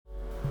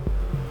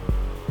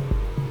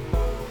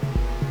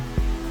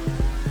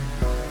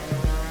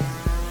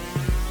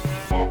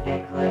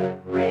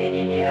Loot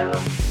Radio.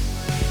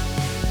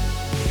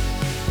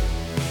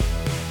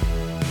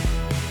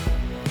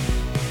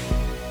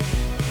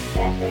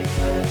 Epic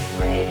Loot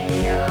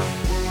Radio.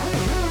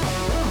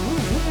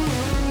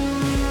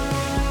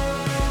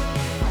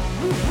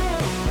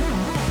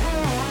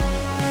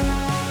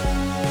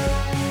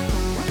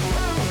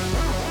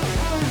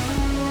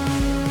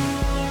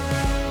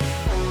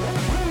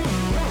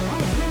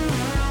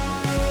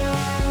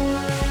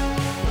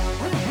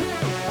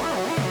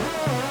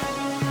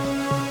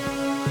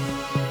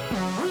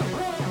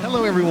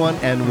 Hello, everyone,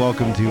 and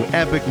welcome to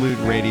Epic Loot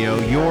Radio,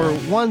 your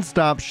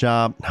one-stop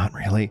shop, not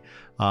really,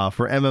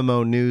 for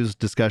MMO news,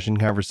 discussion,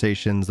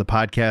 conversations, the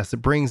podcast that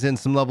brings in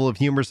some level of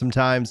humor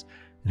sometimes,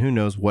 and who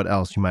knows what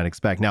else you might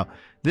expect. Now,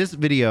 this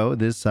video,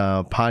 this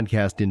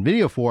podcast in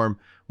video form,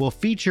 will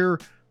feature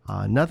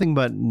nothing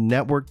but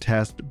network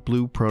test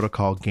Blue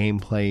Protocol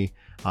gameplay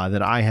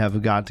that I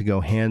have got to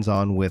go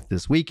hands-on with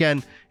this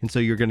weekend. And so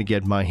you're going to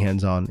get my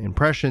hands-on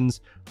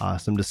impressions,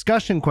 some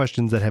discussion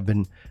questions that have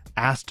been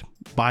asked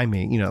by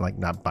me,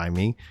 not by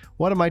me.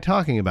 What am I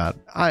talking about?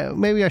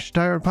 Maybe I should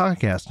start a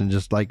podcast and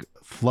just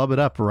flub it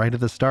up right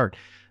at the start.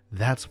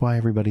 That's why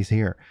everybody's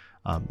here.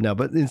 No,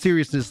 but in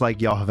seriousness,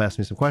 y'all have asked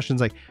me some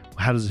questions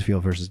how does it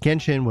feel versus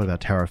Genshin? What about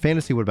Tower of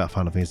Fantasy? What about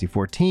Final Fantasy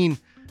 14?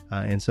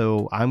 And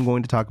so I'm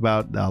going to talk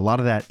about a lot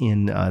of that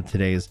in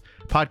today's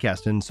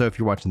podcast. And so if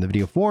you're watching the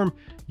video form,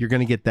 you're going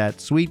to get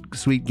that sweet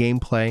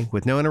gameplay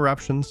with no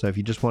interruptions. So if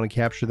you just want to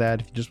capture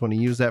that, if you just want to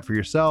use that for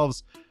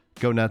yourselves,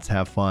 go nuts,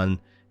 have fun.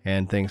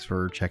 And thanks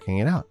for checking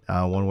it out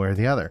one way or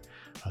the other.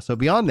 So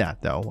beyond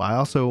that, though, I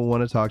also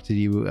want to talk to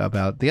you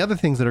about the other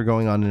things that are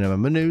going on in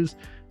MMO news,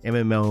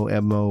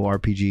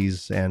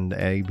 MMORPGs, and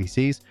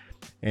ABCs.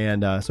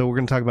 And so we're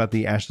going to talk about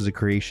the Ashes of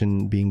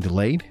Creation being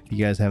delayed. If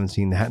you guys haven't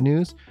seen that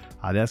news,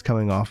 that's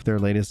coming off their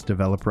latest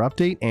developer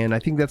update. And I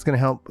think that's going to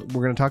help.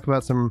 We're going to talk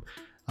about some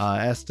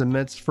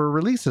estimates for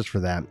releases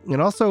for that.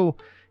 And also,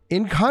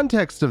 in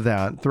context of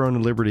that, Throne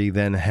of Liberty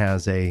then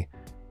has a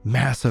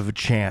massive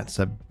chance,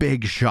 a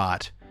big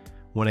shot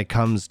when it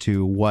comes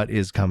to what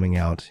is coming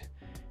out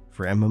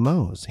for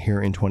MMOs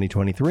here in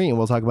 2023. And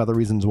we'll talk about the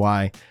reasons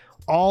why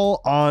all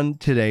on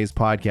today's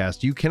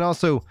podcast. You can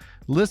also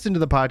listen to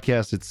the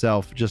podcast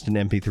itself just in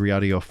MP3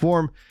 audio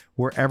form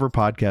wherever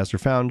podcasts are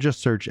found.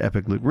 Just search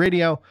Epic Loot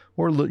Radio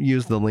or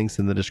use the links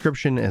in the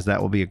description, as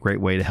that will be a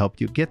great way to help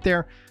you get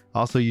there.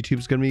 Also,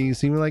 YouTube's going to be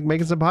seeming like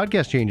making some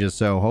podcast changes,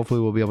 so hopefully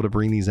we'll be able to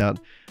bring these out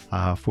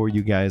for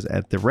you guys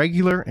at the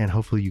regular, and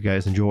hopefully you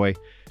guys enjoy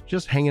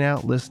just hanging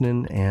out,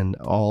 listening, and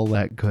all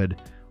that good,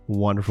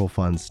 wonderful,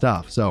 fun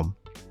stuff. So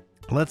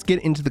let's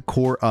get into the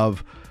core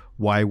of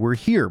why we're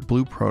here.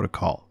 Blue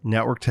Protocol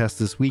network test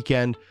this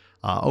weekend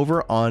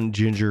over on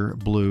Ginger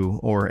Blue,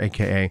 or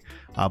aka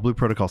Blue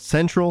Protocol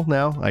Central.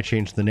 Now I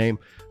changed the name,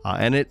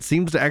 and it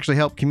seems to actually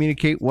help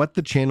communicate what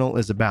the channel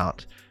is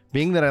about.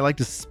 Being that I like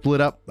to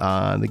split up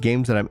the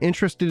games that I'm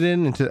interested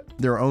in into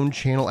their own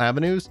channel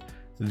avenues,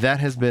 that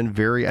has been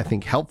very, I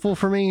think, helpful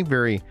for me,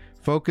 very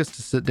focused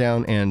to sit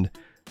down and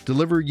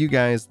deliver you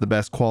guys the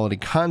best quality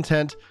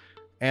content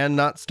and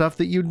not stuff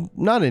that you're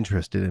not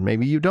interested in.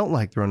 Maybe you don't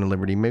like Throne of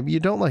Liberty. Maybe you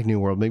don't like New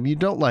World. Maybe you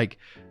don't like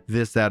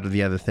this, that, or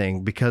the other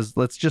thing. Because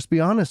let's just be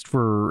honest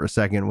for a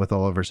second with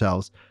all of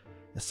ourselves.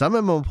 Some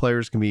MMO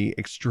players can be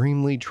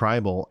extremely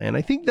tribal. And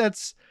I think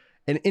that's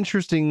an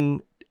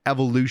interesting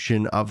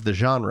evolution of the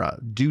genre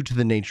due to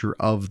the nature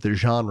of the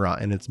genre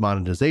and its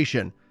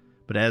monetization.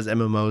 But as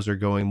MMOs are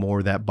going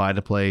more that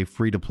buy-to-play,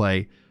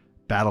 free-to-play,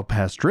 battle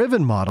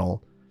pass-driven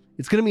model,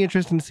 it's going to be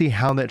interesting to see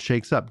how that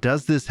shakes up.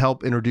 Does this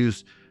help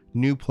introduce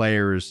new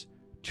players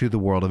to the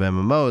world of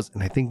MMOs?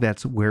 And I think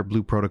that's where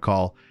Blue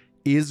Protocol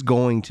is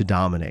going to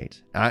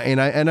dominate.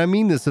 And I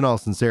mean this in all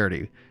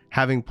sincerity.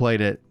 Having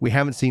played it, we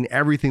haven't seen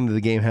everything that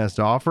the game has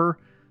to offer,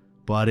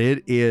 but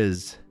it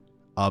is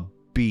a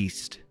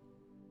beast.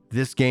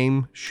 This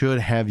game should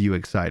have you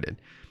excited.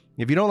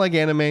 If you don't like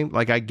anime,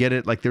 I get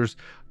it.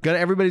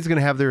 Everybody's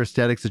gonna have their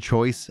aesthetics of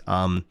choice.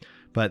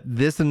 But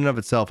this in and of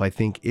itself, I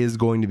think, is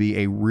going to be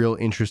a real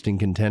interesting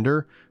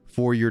contender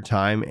for your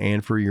time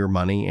and for your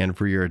money and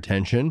for your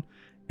attention.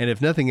 And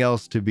if nothing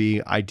else, to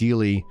be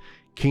ideally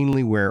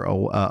keenly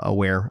well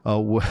aware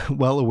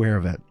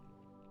of it.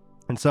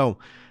 And so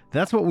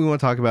that's what we want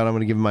to talk about. I'm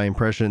going to give my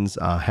impressions,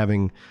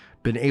 having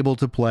been able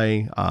to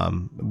play,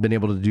 been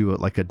able to do it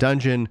like a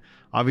dungeon.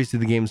 Obviously,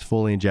 the game's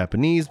fully in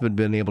Japanese, but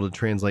been able to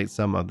translate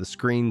some of the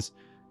screens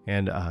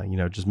and,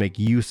 just make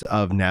use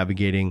of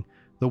navigating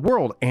the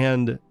world.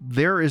 And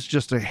there is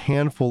just a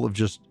handful of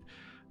just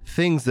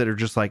things that are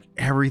just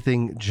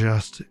everything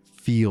just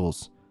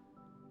feels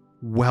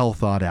well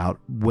thought out,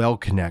 well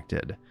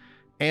connected.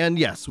 And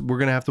yes, we're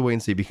going to have to wait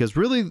and see, because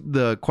really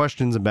the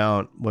questions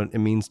about what it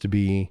means to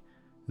be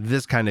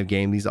this kind of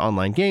game, these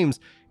online games,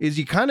 is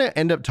you kind of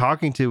end up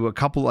talking to a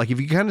couple, if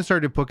you kind of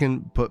started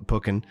putting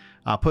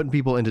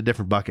people into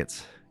different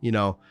buckets,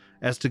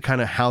 as to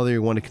kind of how they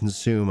want to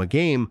consume a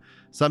game.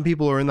 Some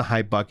people are in the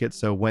hype bucket.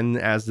 So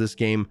as this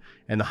game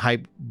and the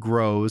hype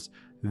grows,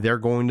 they're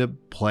going to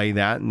play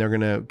that and they're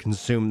going to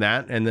consume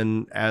that. And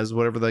then as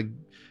whatever the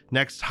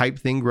next hype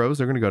thing grows,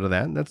 they're going to go to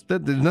that.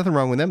 There's nothing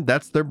wrong with them.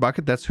 That's their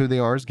bucket. That's who they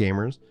are as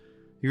gamers.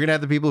 You're going to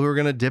have the people who are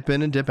going to dip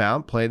in and dip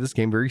out, play this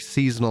game very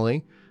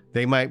seasonally.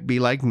 They might be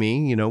like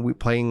me, we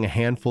playing a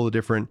handful of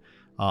different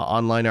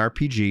online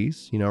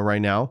RPGs,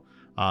 right now.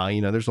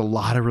 There's a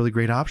lot of really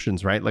great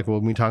options, right? Like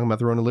we'll be talking about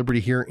Throne of Liberty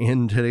here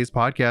in today's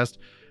podcast.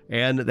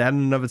 And that in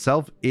and of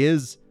itself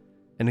is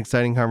an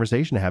exciting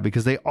conversation to have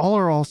because they all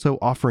are also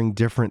offering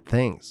different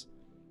things.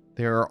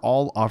 They are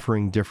all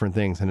offering different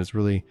things, and it's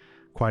really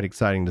quite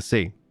exciting to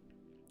see.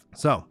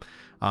 So,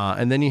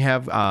 and then you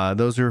have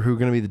those who are going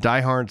to be the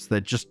diehards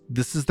that just,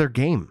 this is their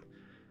game.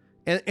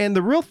 And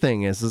the real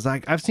thing is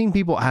like, I've seen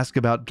people ask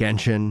about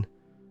Genshin.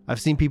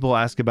 I've seen people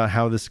ask about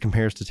how this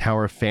compares to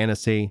Tower of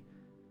Fantasy.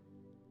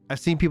 I've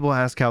seen people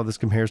ask how this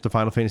compares to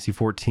Final Fantasy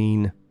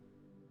XIV.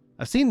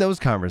 I've seen those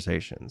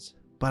conversations,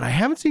 but I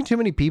haven't seen too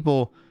many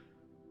people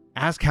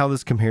ask how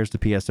this compares to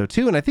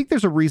PSO2. And I think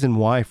there's a reason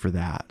why for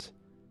that.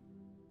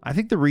 I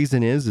think the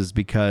reason is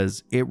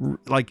because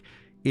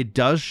it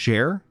does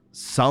share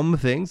some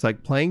things,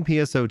 like playing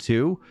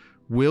PSO2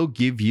 will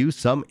give you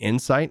some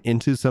insight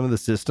into some of the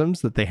systems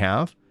that they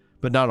have,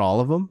 but not all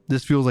of them.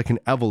 This feels like an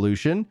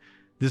evolution.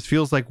 This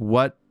feels like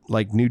what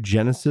New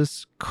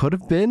Genesis could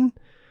have been,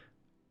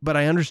 but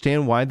I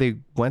understand why they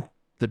went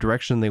the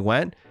direction they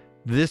went.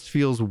 This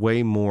feels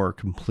way more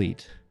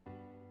complete.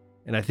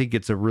 And I think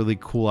it's a really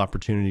cool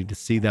opportunity to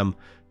see them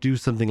do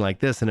something like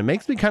this. And it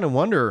makes me kind of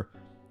wonder,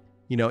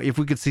 if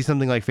we could see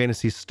something like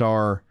Phantasy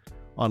Star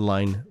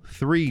Online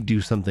 3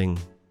 do something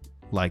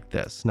like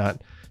this.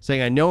 Not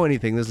saying I know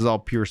anything. This is all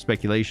pure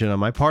speculation on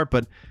my part,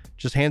 but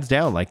just hands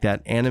down, like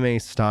that anime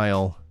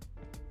style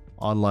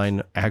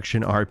online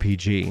action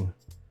RPG.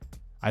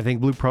 I think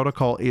Blue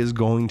Protocol is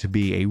going to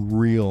be a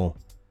real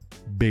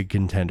big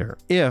contender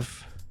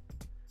if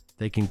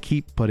they can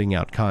keep putting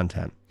out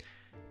content.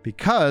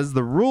 Because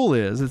the rule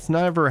is, it's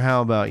never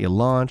how about you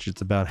launch,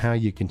 it's about how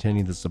you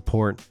continue the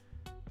support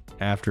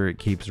after it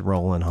keeps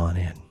rolling on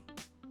in.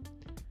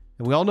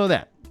 And we all know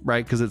that,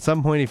 right? Because at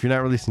some point, if you're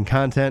not releasing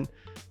content,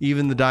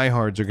 even the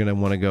diehards are going to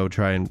want to go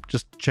try and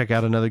just check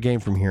out another game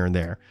from here and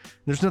there.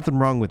 There's nothing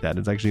wrong with that.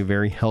 It's actually a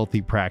very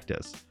healthy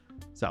practice.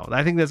 So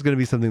I think that's going to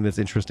be something that's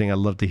interesting. I'd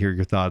love to hear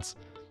your thoughts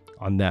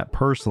on that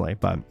personally.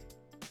 But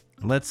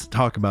let's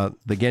talk about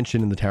the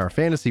Genshin and the Tower of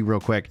Fantasy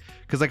real quick,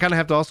 because I kind of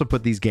have to also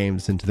put these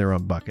games into their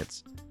own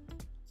buckets.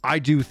 I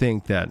do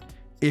think that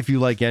if you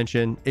like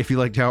Genshin, if you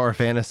like Tower of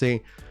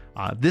Fantasy,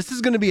 this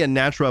is going to be a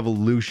natural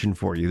evolution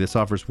for you. This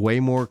offers way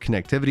more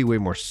connectivity, way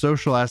more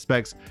social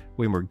aspects,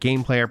 way more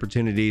gameplay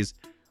opportunities.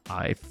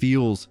 It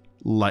feels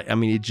like,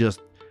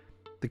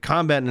 the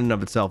combat in and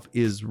of itself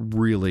is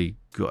really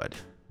good.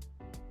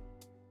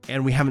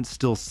 And we haven't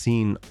still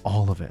seen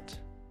all of it.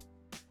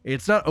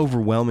 It's not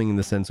overwhelming in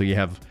the sense that you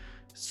have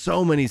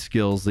so many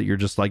skills that you're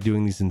just like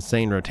doing these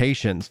insane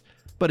rotations,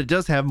 but it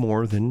does have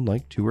more than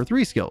like 2 or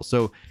 3 skills.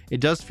 So it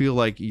does feel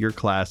like your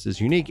class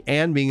is unique,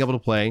 and being able to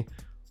play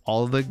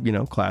all of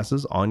the,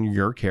 classes on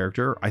your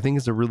character, I think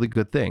is a really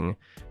good thing.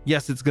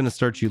 Yes, it's going to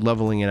start you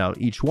leveling it out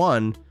each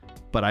one,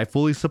 but I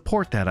fully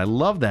support that. I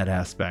love that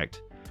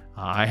aspect.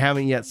 I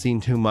haven't yet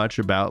seen too much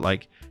about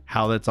like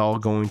how that's all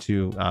going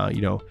to,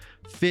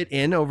 fit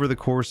in over the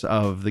course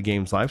of the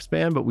game's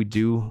lifespan, but we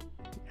do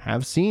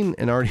have seen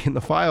and already in the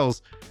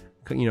files,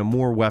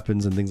 more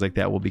weapons and things like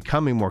that will be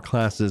coming, more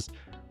classes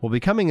will be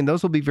coming, and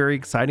those will be very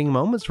exciting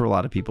moments for a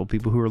lot of people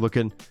who are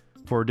looking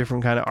for a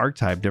different kind of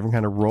archetype, different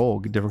kind of role,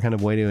 different kind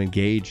of way to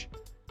engage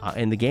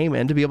in the game,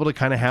 and to be able to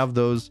kind of have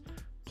those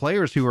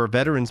players who are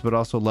veterans but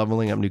also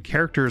leveling up new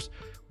characters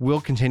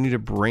will continue to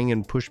bring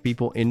and push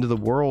people into the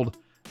world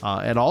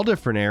at all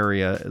different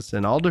areas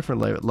and all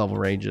different level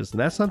ranges. And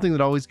that's something that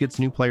always gets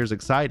new players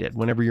excited.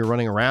 Whenever you're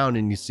running around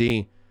and you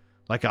see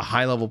like a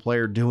high level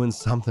player doing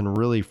something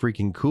really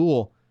freaking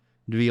cool,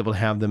 to be able to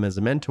have them as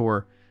a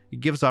mentor,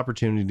 it gives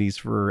opportunities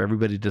for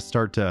everybody to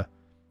start to,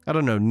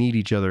 need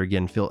each other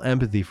again, feel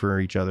empathy for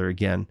each other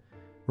again,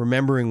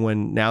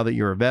 remembering now that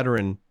you're a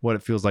veteran, what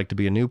it feels like to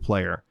be a new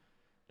player.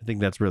 I think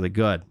that's really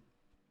good.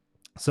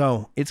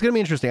 So it's going to be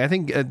interesting. I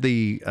think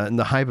the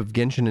hype of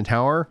Genshin and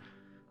Tower,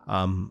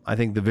 I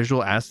think the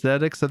visual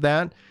aesthetics of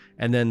that,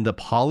 and then the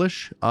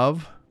polish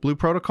of Blue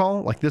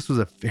Protocol, like this was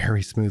a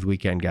very smooth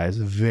weekend, guys.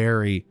 A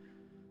very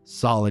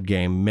solid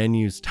game.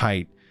 Menus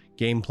tight,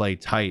 gameplay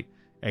tight,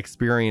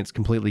 experience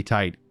completely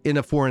tight in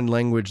a foreign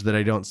language that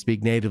I don't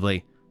speak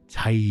natively.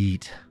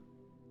 Tight.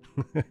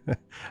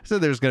 So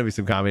there's going to be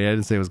some comedy. I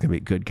didn't say it was going to be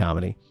good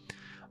comedy.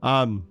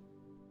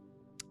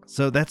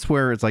 So that's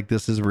where it's like,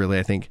 this is really,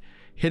 I think,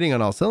 hitting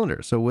on all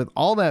cylinders. So with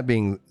all that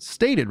being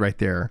stated right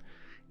there,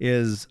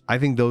 I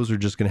think those are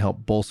just going to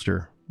help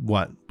bolster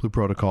what Blue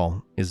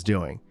Protocol is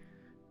doing.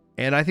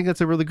 And I think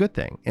that's a really good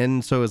thing.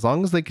 And so as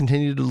long as they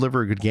continue to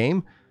deliver a good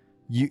game,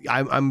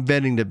 I'm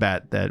betting to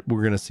bet that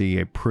we're going to see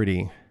a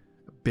pretty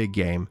big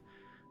game,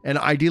 and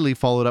ideally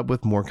followed up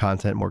with more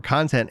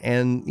content.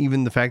 And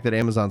even the fact that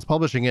Amazon's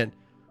publishing it,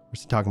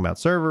 we're talking about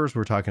servers,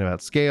 we're talking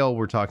about scale,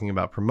 we're talking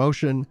about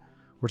promotion,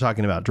 we're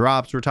talking about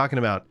drops, we're talking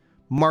about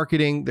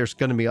marketing. There's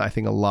going to be, I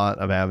think, a lot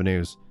of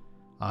avenues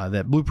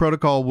that Blue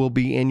Protocol will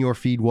be in your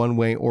feed one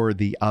way or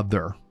the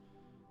other.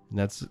 And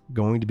that's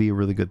going to be a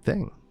really good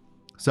thing.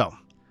 So,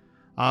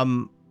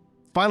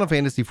 Final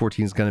Fantasy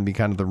 14 is going to be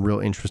kind of the real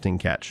interesting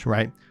catch,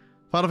 right?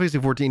 Final Fantasy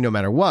 14, no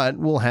matter what,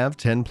 will have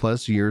 10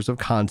 plus years of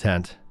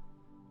content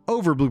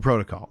over Blue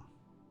Protocol.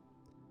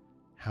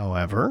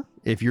 However,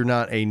 if you're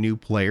not a new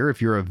player,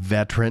 if you're a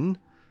veteran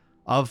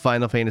of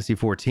Final Fantasy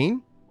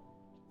 14,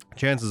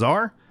 chances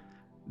are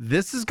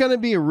this is going to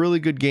be a really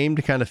good game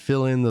to kind of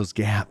fill in those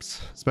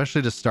gaps,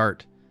 especially to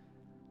start.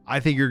 I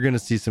think you're going to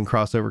see some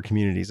crossover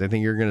communities. I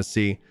think you're going to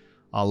see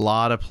a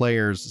lot of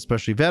players,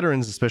 especially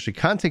veterans, especially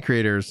content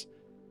creators,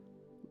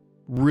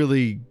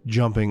 really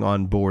jumping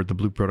on board the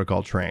Blue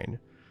Protocol train.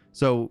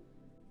 So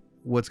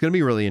what's going to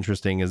be really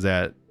interesting is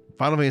that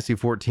Final Fantasy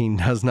 14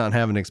 does not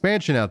have an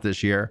expansion out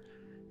this year.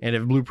 And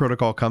if Blue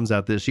Protocol comes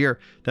out this year,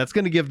 that's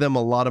going to give them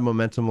a lot of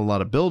momentum, a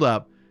lot of build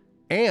up.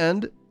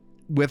 And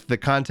with the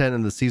content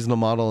and the seasonal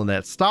model and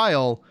that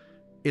style,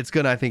 it's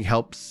going to, I think,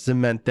 help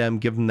cement them,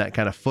 give them that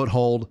kind of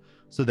foothold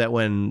so that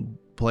when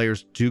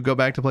players do go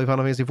back to play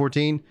Final Fantasy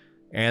 14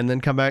 and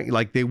then come back,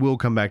 like they will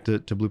come back to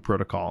Blue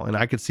Protocol. And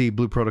I could see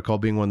Blue Protocol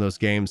being one of those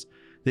games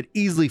that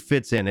easily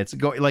fits in. It's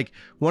going like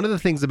one of the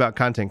things about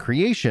content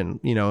creation,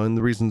 you know, and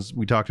the reasons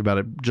we talked about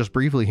it just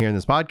briefly here in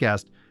this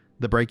podcast,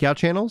 the breakout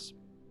channels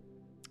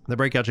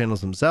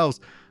themselves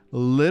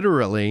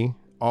literally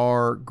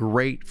are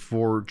great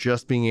for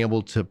just being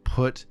able to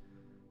put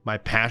my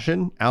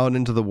passion out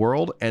into the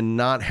world and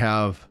not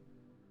have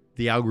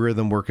the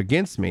algorithm work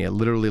against me. It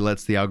literally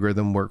lets the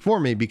algorithm work for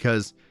me,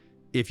 because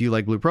if you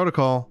like Blue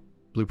Protocol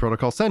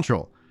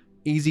Central,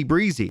 easy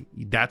breezy,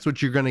 that's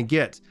what you're going to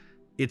get.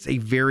 It's a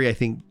very, I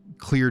think,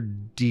 clear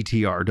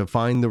DTR,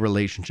 define the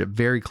relationship,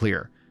 very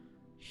clear.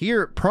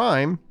 Here at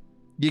Prime,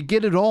 you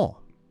get it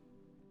all.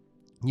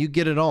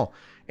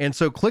 And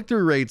so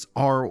click-through rates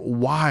are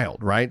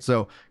wild, right?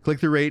 So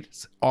click-through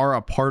rates are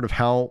a part of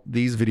how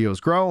these videos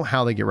grow,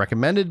 how they get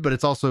recommended, but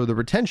it's also the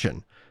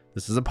retention.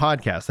 This is a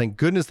podcast. Thank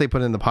goodness they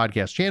put in the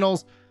podcast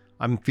channels.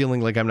 I'm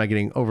feeling like I'm not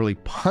getting overly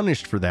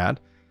punished for that.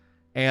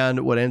 And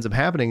what ends up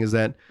happening is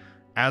that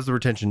as the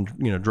retention,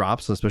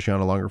 drops, especially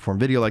on a longer form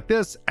video like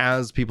this,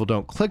 as people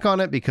don't click on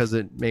it because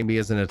it maybe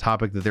isn't a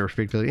topic that they're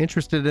particularly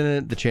interested in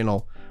it, the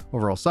channel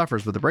overall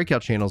suffers, but the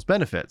breakout channels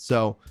benefit.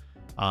 So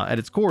at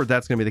its core,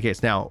 that's going to be the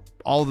case. Now,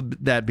 all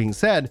of that being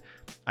said,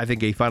 I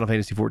think a Final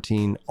Fantasy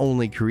 14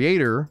 only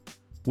creator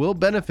will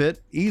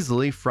benefit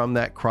easily from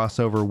that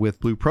crossover with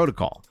Blue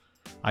Protocol.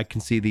 I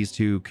can see these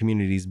two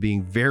communities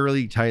being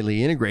very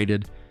tightly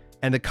integrated,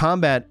 and the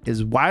combat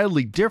is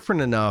wildly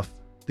different enough.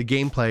 The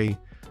gameplay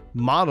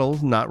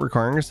model, not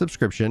requiring a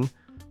subscription,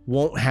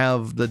 won't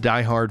have the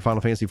diehard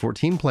Final Fantasy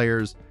 14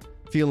 players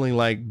feeling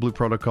like Blue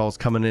Protocol's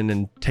coming in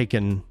and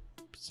taking,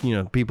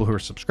 people who are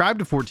subscribed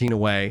to 14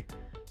 away.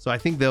 So I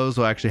think those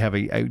will actually have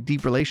a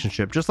deep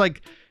relationship, just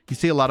like you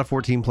see a lot of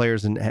 14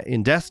 players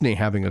in Destiny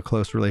having a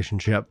close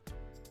relationship.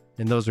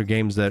 And those are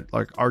games that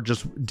are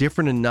just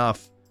different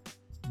enough,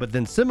 but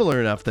then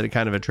similar enough that it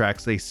kind of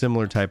attracts a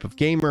similar type of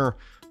gamer,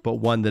 but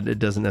one that it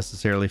doesn't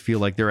necessarily feel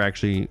like they're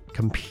actually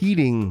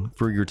competing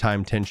for your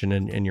time, tension,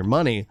 and your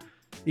money,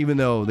 even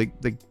though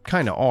they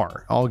kind of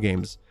are. All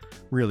games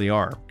really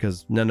are,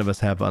 because none of us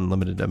have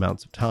unlimited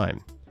amounts of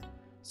time.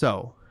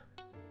 So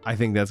I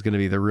think that's going to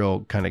be the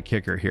real kind of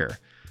kicker here.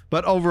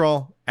 But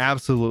overall,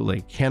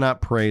 absolutely cannot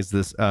praise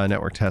this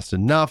network test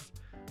enough.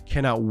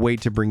 Cannot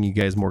wait to bring you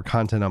guys more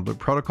content on Blue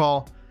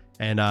Protocol.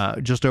 And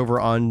just over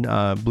on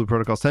Blue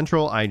Protocol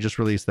Central, I just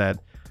released that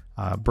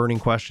burning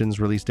questions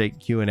release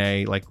date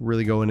Q&A, like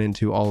really going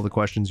into all of the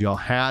questions y'all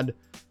had.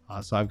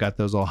 So I've got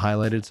those all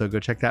highlighted. So go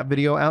check that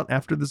video out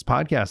after this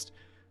podcast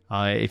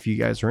if you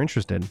guys are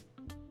interested.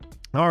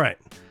 All right,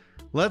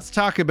 let's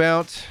talk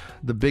about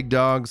the big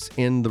dogs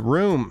in the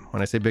room.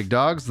 When I say big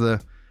dogs,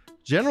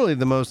 generally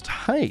the most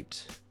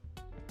hyped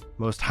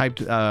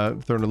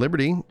Throne of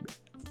Liberty,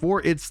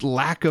 for its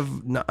lack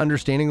of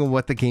understanding of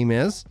what the game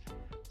is.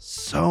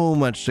 So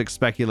much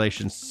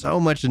speculation, so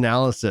much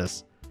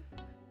analysis,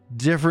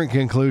 different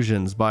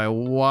conclusions by a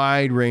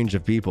wide range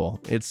of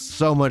people. It's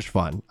so much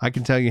fun. I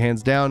can tell you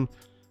hands down,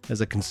 as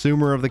a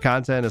consumer of the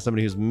content, as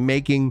somebody who's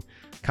making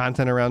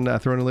content around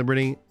Throne of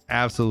Liberty,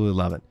 absolutely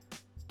love it.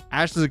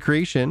 Ashes of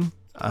Creation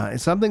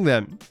is something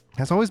that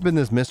has always been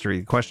this mystery.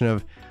 The question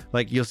of,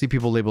 you'll see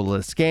people labeled it a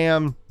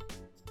scam.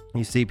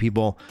 You see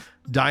people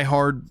die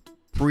hard,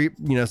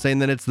 saying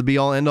that it's the be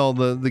all end all,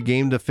 the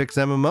game to fix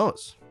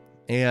MMOs.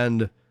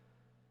 And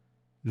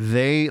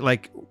they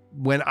I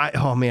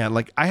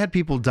had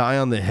people die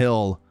on the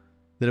hill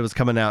that it was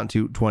coming out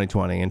into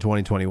 2020 and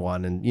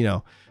 2021 and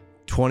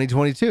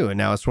 2022, and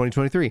now it's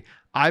 2023.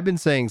 I've been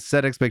saying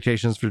set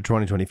expectations for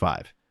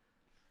 2025.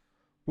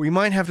 We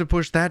might have to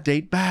push that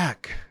date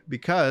back,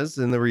 because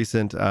in the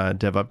recent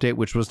dev update,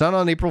 which was not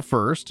on April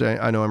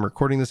 1st, I know I'm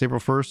recording this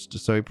April 1st,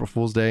 so April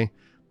Fool's Day,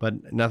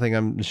 but nothing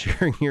I'm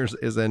sharing here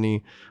is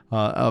any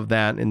of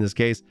that in this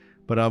case.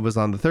 But I was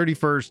on the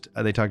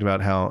 31st. They talked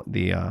about how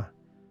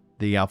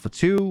the Alpha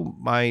 2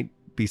 might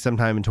be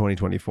sometime in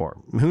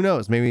 2024. Who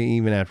knows? Maybe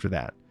even after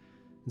that.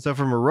 And so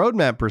from a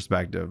roadmap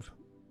perspective,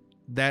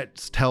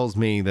 that tells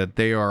me that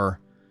they're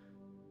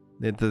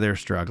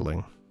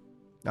struggling.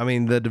 I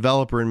mean, the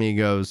developer in me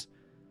goes,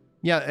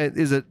 yeah,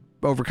 is it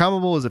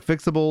overcomable? Is it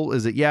fixable?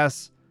 Is it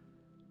yes?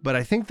 But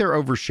I think they're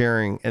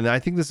oversharing. And I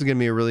think this is going to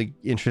be a really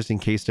interesting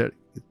case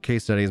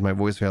study as my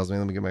voice fails me.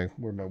 Let me get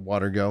where'd my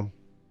water go?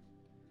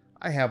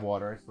 I have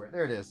water, I swear.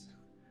 There it is.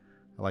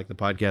 I like the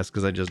podcast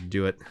because I just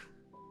do it.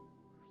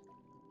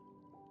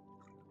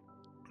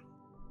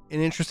 An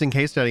interesting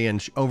case study and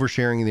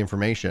oversharing the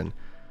information.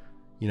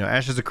 You know,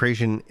 Ashes of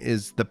Creation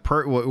is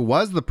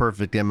was the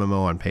perfect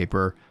MMO on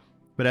paper,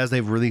 but as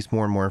they've released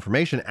more and more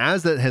information,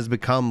 as that has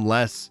become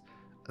less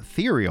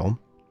ethereal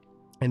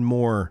and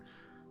more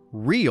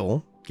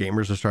real,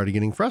 gamers have started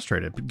getting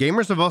frustrated. But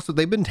gamers have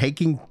they've been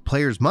taking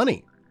players'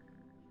 money.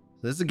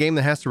 This is a game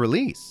that has to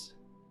release.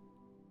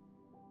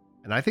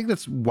 And I think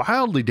that's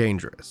wildly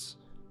dangerous.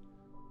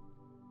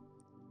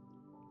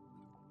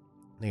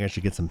 I think I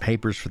should get some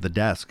papers for the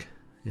desk.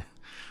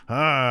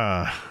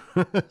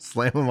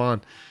 Slam them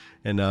on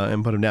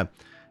and put them down.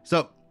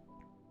 So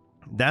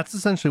that's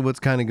essentially what's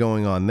kind of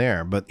going on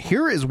there. But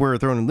here is where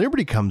Throne and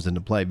Liberty comes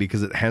into play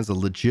because it has a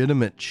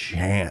legitimate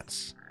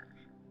chance.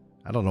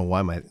 I don't know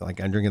why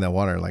I'm drinking that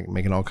water, like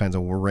making all kinds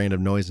of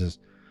random noises.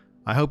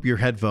 I hope your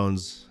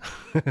headphones,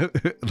 I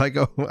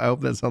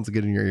hope that sounds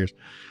good in your ears.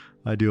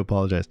 I do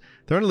apologize.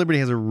 Throne and Liberty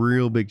has a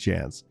real big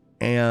chance.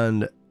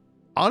 And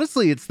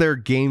honestly, it's their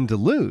game to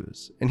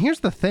lose. And here's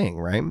the thing,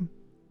 right?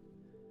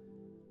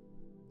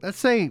 Let's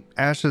say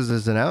Ashes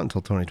isn't out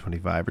until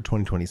 2025 or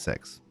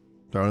 2026.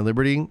 Throne of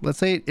Liberty, let's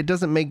say it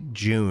doesn't make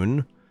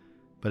June,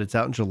 but it's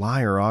out in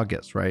July or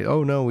August, right?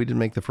 Oh no, we didn't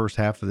make the first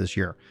half of this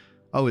year.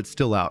 Oh, it's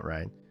still out,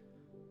 right?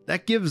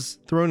 That gives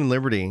Throne and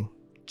Liberty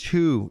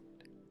two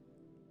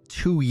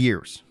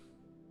years.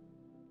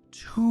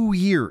 2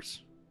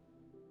 years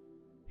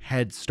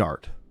head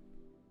start.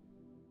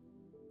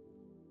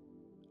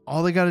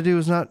 All they got to do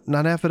is not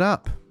F it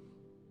up.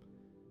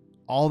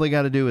 All they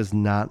got to do is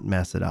not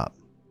mess it up.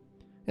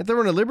 And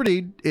Throne of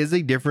Liberty is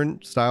a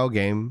different style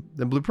game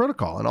than Blue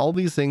Protocol. And all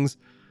these things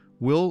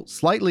will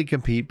slightly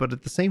compete, but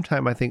at the same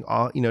time, I think,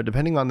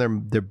 depending on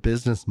their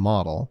business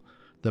model,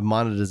 the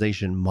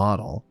monetization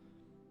model,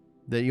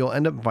 that you'll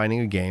end up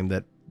finding a game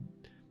that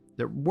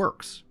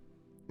works.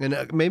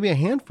 And maybe a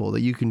handful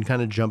that you can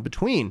kind of jump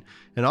between.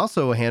 And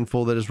also a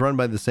handful that is run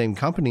by the same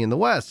company in the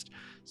West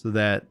so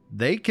that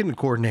they can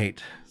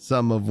coordinate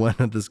some of when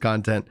this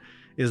content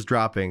is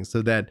dropping.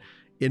 So that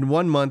in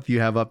 1 month you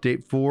have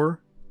update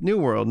for New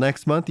World.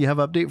 Next month you have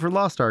update for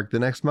Lost Ark. The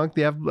next month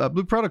you have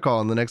Blue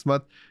Protocol. And the next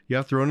month you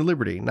have Throne of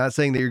Liberty. Not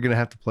saying that you're going to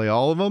have to play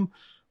all of them,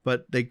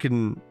 but they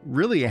can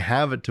really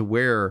have it to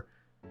where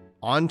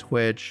on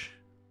Twitch,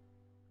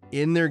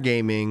 in their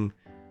gaming,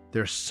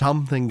 there's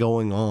something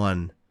going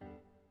on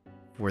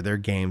for their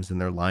games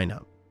and their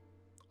lineup.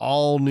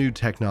 All new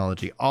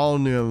technology, all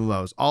new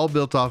MMOs, all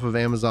built off of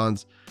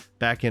Amazon's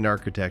backend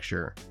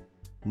architecture.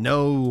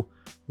 No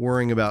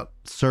worrying about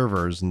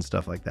servers and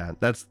stuff like that.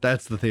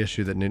 That's the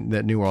issue that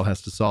New World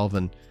has to solve,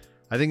 and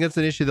I think that's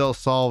an issue they'll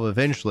solve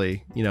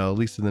eventually. At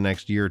least in the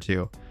next year or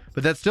two.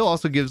 But that still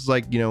also gives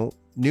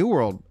New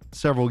World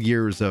several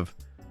years of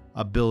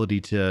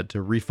ability to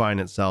refine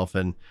itself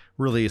and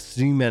really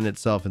cement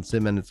itself and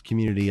cement its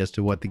community as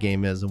to what the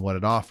game is and what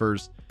it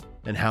offers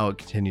and how it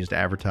continues to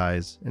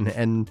advertise.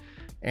 And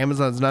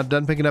Amazon's not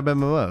done picking up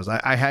MMOs.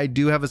 I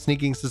do have a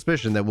sneaking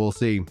suspicion that we'll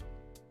see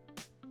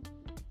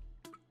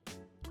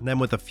them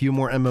with a few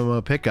more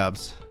MMO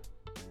pickups,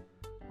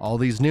 all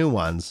these new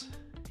ones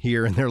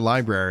here in their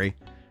library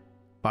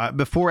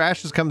before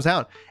Ashes comes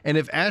out. And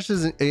if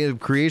Ashes of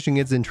Creation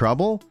gets in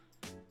trouble,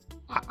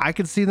 I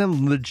could see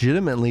them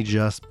legitimately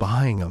just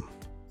buying them.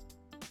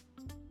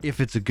 If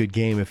it's a good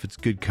game, if it's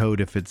good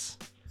code, if it's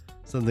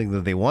something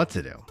that they want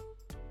to do.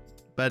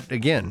 But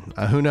again,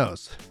 who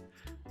knows?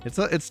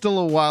 It's still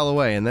a while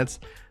away, and that's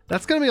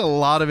going to be a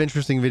lot of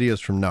interesting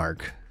videos from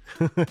Narc.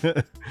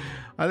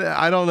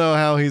 I don't know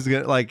how he's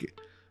going to,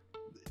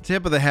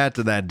 tip of the hat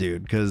to that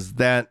dude, because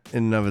that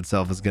in and of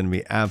itself is going to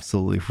be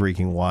absolutely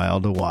freaking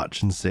wild to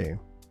watch and see.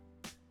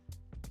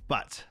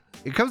 But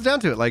it comes down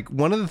to it.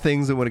 One of the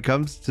things that when it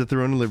comes to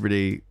Throne of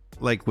Liberty,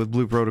 with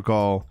Blue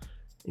Protocol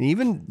and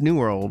even New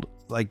World,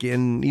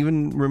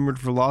 even rumored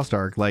for Lost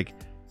Ark,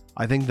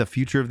 I think the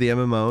future of the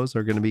MMOs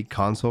are going to be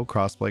console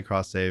crossplay,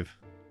 cross-save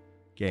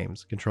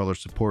games, controller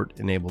support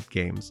enabled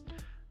games,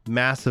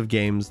 massive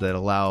games that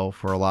allow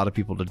for a lot of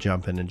people to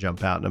jump in and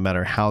jump out no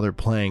matter how they're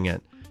playing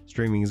it.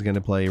 Streaming is going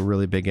to play a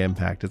really big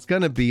impact. It's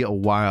going to be a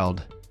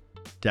wild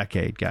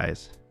decade,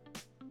 guys.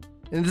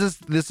 And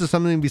this is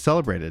something to be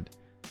celebrated.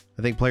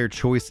 I think player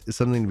choice is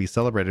something to be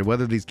celebrated.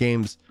 Whether these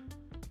games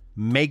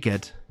make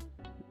it,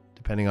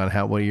 depending on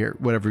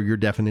whatever your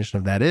definition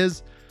of that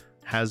is,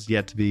 has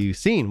yet to be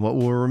seen. What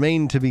will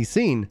remain to be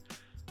seen.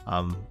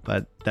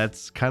 But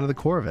that's kind of the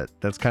core of it.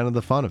 That's kind of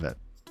the fun of it.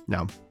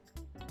 Now,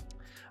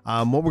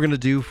 what we're going to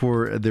do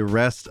for the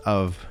rest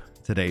of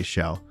today's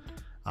show,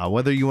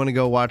 whether you want to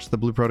go watch the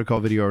Blue Protocol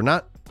video or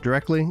not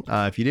directly,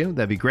 if you do,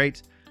 that'd be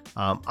great.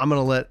 I'm going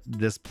to let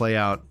this play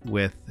out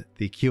with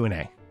the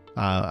Q&A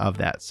of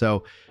that.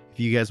 So if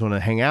you guys want to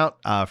hang out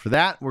for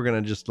that, we're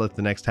going to just let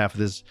the next half of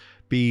this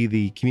be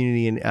the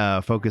community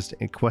and focused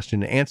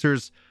question and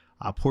answers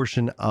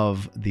portion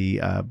of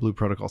the Blue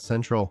Protocol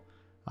Central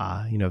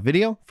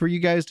video for you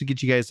guys to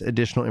get you guys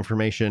additional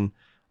information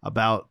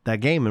about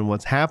that game and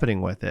what's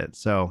happening with it.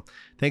 So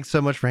thanks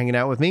so much for hanging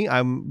out with me.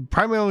 I'm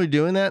primarily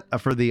doing that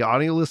for the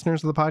audio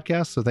listeners of the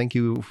podcast. So thank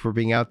you for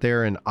being out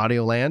there in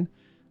audio land.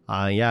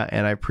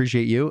 And I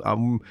appreciate you.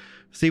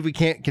 See if we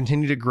can't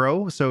continue to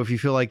grow. So if you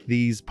feel like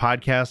these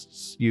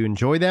podcasts, you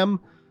enjoy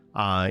them,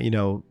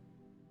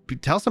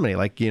 tell somebody,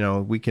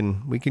 we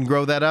can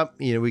grow that up.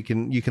 You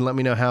can let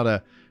me know how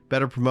to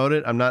better promote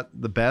it. I'm not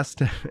the best.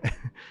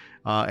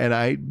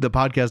 The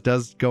podcast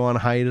does go on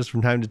hiatus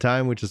from time to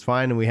time, which is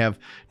fine. And we have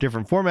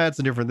different formats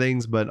and different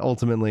things, but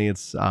ultimately it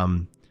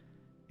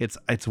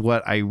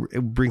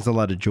brings a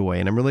lot of joy,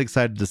 and I'm really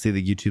excited to see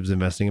that YouTube's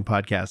investing in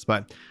podcasts.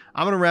 But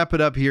I'm going to wrap it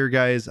up here,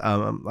 guys.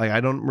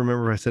 I don't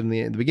remember if I said in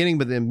the beginning,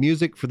 but the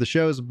music for the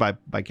show is by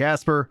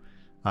Casper.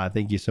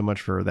 Thank you so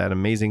much for that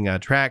amazing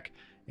track.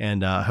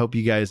 And I hope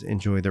you guys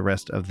enjoy the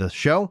rest of the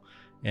show.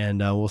 And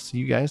we'll see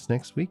you guys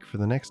next week for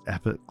the next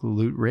Epic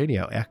Loot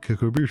Radio.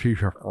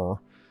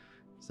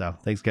 So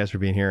thanks guys for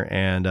being here.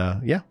 And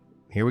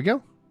here we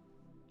go.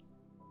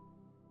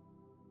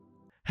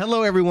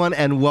 Hello everyone,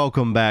 and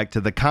welcome back to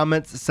the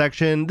comments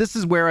section. This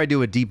is where I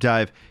do a deep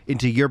dive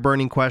into your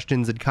burning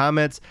questions and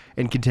comments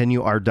and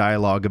continue our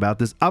dialogue about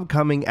this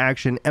upcoming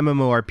action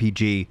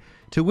MMORPG,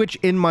 to which,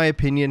 in my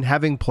opinion,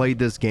 having played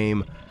this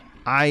game,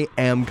 I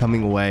am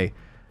coming away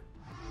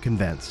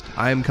convinced.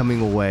 I am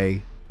coming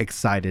away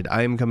excited.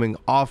 I am coming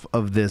off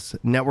of this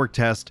network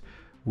test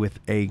with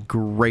a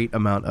great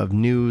amount of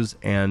news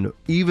and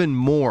even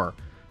more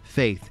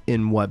faith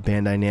in what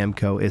Bandai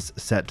Namco is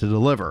set to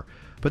deliver.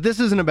 But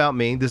this isn't about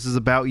me. This is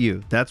about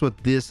you. That's what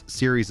this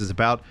series is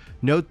about.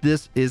 Note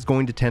this is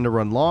going to tend to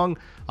run long.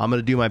 I'm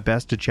going to do my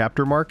best to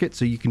chapter mark it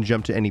so you can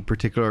jump to any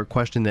particular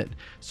question that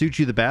suits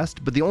you the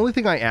best. But the only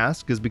thing I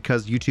ask is,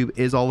 because YouTube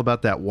is all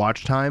about that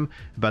watch time,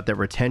 about that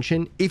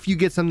retention. If you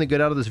get something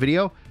good out of this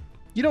video,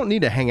 you don't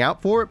need to hang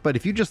out for it. But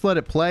if you just let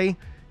it play,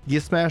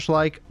 you smash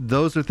like,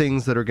 those are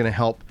things that are going to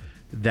help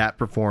that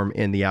perform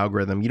in the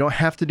algorithm. You don't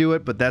have to do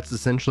it, but that's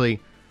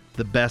essentially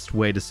the best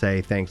way to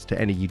say thanks to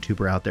any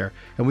YouTuber out there.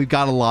 And we've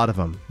got a lot of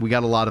them. We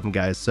got a lot of them,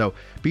 guys. So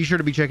be sure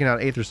to be checking out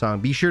Aethersong.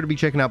 Be sure to be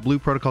checking out Blue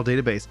Protocol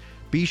Database.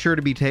 Be sure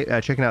to be checking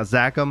out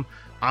Zachem.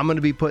 I'm going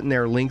to be putting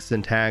their links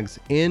and tags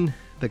in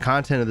the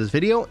content of this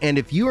video. And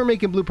if you are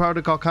making Blue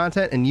Protocol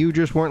content and you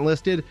just weren't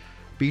listed,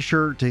 be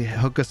sure to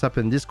hook us up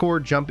in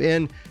Discord, jump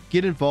in,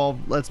 get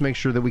involved. Let's make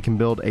sure that we can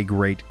build a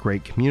great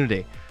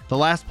community. The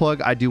last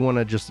plug I do want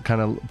to just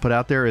kind of put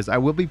out there is I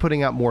will be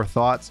putting out more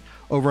thoughts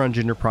over on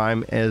Ginger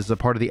Prime as a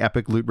part of the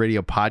Epic Loot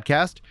Radio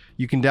podcast.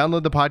 You can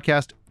download the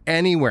podcast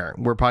anywhere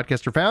where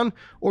podcasts are found,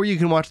 or you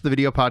can watch the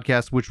video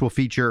podcast, which will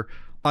feature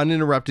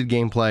uninterrupted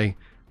gameplay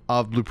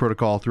of Blue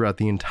Protocol throughout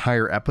the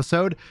entire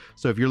episode.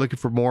 So if you're looking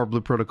for more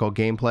Blue Protocol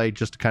gameplay,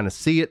 just to kind of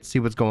see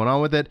what's going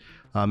on with it,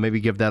 maybe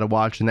give that a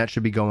watch, and that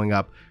should be going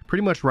up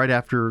pretty much right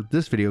after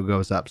this video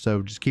goes up.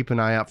 So just keep an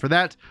eye out for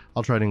that.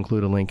 I'll try to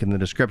include a link in the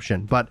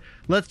description. But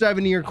let's dive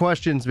into your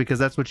questions, because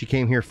that's what you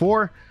came here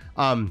for.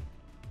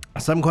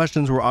 Some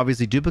questions were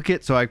obviously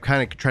duplicate, so I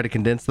kind of try to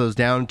condense those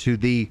down to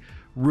the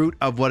root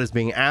of what is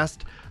being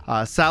asked.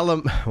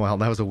 Salam, well,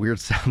 that was a weird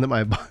sound that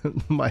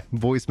my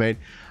voice made.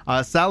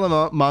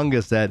 Salam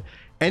Manga said,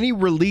 any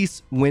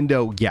release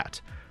window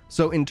yet?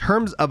 So in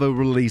terms of a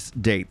release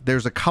date,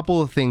 there's a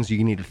couple of things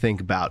you need to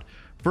think about.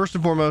 First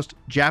and foremost,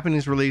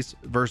 Japanese release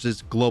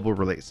versus global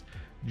release.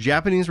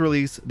 Japanese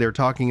release, they're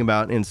talking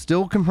about and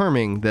still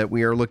confirming that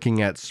we are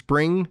looking at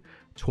spring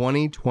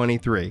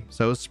 2023.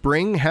 So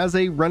spring has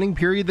a running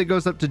period that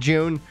goes up to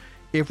June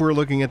if we're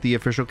looking at the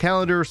official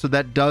calendar. So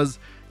that does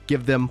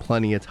give them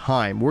plenty of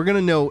time. We're going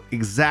to know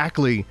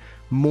exactly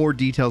more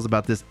details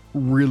about this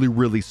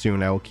really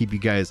soon. I will keep you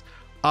guys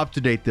up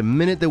to date. The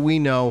minute that we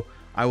know,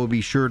 I will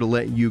be sure to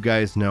let you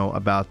guys know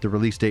about the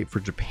release date for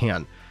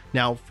Japan.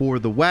 Now, for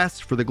the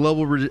West, for the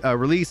global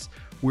release,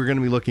 we're going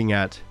to be looking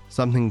at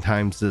something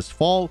times this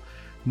fall.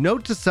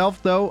 Note to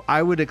self, though,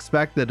 I would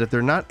expect that if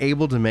they're not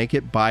able to make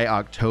it by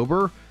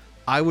October,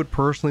 I would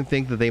personally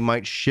think that they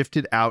might shift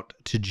it out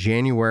to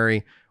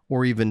January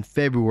or even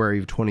February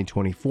of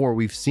 2024.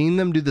 We've seen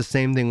them do the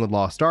same thing with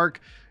Lost Ark.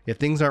 If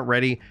things aren't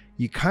ready,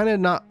 you kind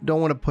of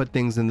don't want to put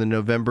things in the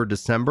November,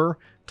 December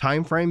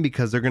timeframe,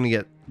 because they're going to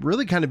get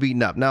really kind of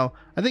beaten up. Now,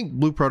 I think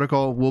Blue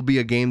Protocol will be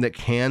a game that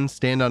can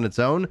stand on its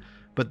own,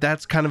 but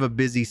that's kind of a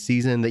busy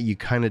season that you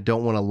kind of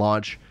don't want to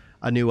launch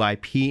a new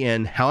IP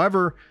in.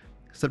 However,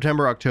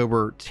 September,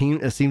 October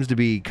seems to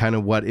be kind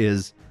of what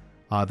is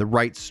the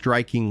right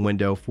striking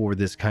window for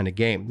this kind of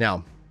game.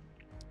 Now,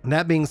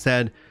 that being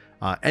said,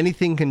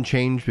 anything can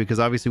change, because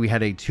obviously we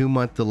had a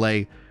 2-month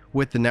delay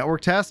with the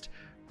network test,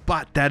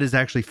 but that is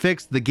actually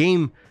fixed. The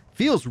game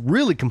feels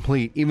really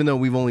complete, even though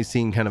we've only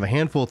seen kind of a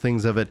handful of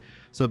things of it.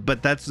 So,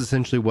 but that's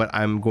essentially what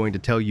I'm going to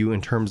tell you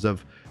in terms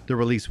of the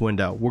release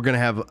window. We're going to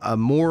have a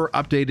more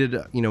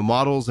updated,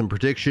 models and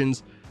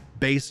predictions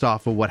based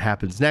off of what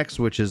happens next,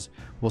 which is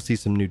we'll see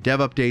some new dev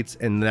updates,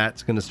 and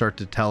that's going to start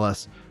to tell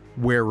us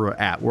where we're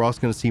at. We're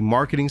also going to see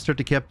marketing start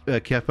to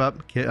kick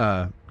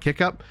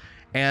up.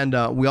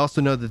 And we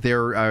also know that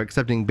they're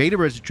accepting beta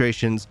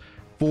registrations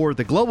for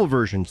the global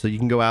version. So you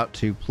can go out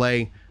to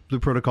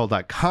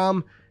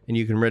playblueprotocol.com and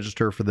you can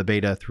register for the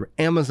beta through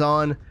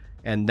Amazon.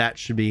 And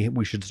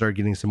we should start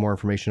getting some more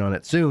information on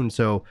it soon.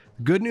 So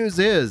the good news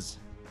is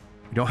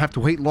you don't have to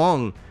wait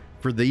long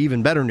for the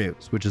even better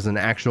news, which is an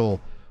actual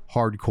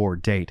hardcore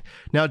date.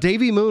 Now,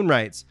 Davey Moon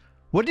writes,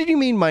 what did you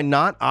mean by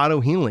not auto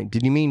healing?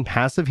 Did you mean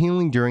passive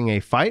healing during a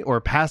fight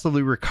or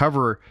passively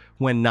recover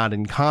when not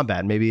in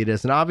combat? Maybe it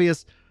isn't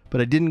obvious,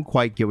 but I didn't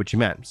quite get what you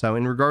meant. So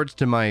in regards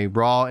to my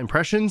raw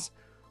impressions,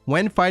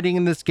 when fighting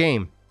in this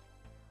game,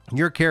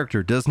 your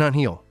character does not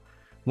heal.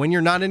 When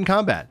you're not in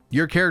combat,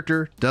 your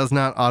character does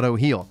not auto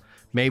heal.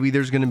 Maybe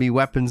there's going to be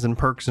weapons and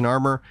perks and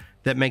armor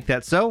that make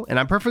that so, and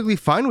I'm perfectly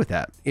fine with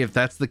that. If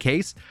that's the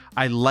case,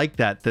 I like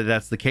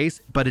that's the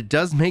case, but it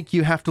does make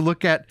you have to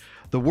look at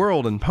the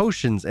world and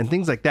potions and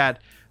things like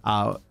that,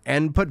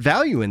 and put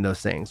value in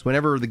those things.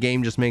 Whenever the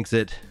game just makes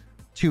it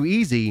too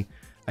easy,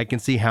 I can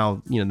see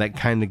how, that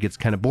kind of gets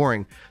kind of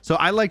boring. So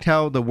I liked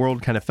how the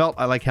world kind of felt.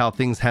 I like how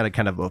things had a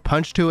kind of a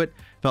punch to it,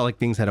 felt like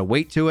things had a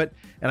weight to it.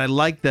 And I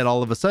liked that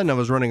all of a sudden I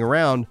was running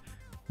around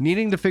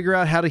needing to figure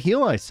out how to heal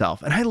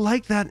myself. And I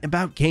like that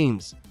about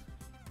games.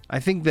 I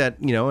think that,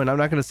 and I'm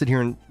not going to sit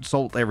here and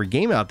insult every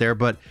game out there,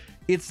 but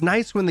it's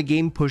nice when the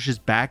game pushes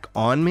back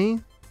on me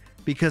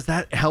because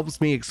that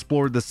helps me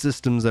explore the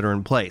systems that are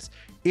in place.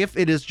 If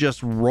it is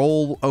just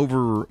roll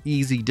over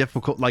easy,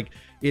 difficult, like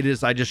it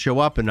is, I just show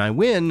up and I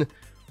win.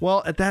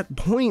 Well, at that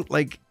point,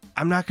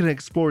 I'm not going to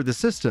explore the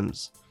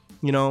systems.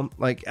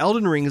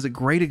 Elden Ring is a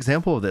great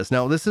example of this.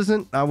 Now, this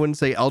isn't, I wouldn't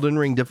say Elden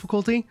Ring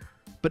difficulty,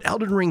 but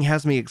Elden Ring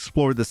has me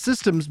explore the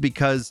systems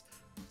because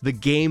the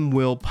game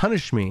will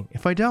punish me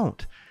if I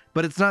don't.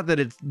 But it's not that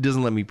it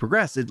doesn't let me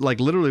progress. It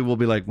literally will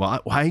be like,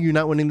 well, why are you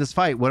not winning this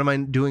fight? What am I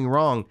doing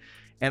wrong?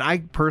 And I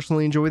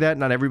personally enjoy that.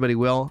 Not everybody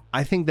will.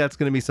 I think that's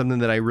going to be something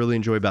that I really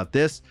enjoy about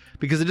this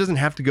because it doesn't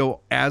have to go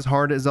as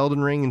hard as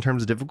Elden Ring in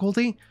terms of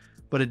difficulty,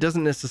 but it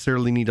doesn't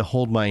necessarily need to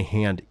hold my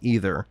hand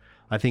either.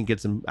 I think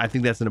that's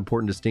an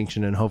important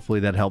distinction, and hopefully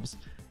that helps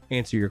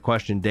answer your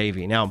question,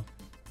 Davey. Now,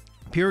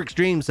 Pure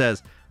Extreme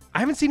says, I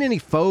haven't seen any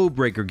Foe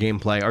Breaker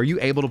gameplay. Are you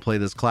able to play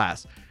this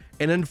class?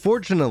 And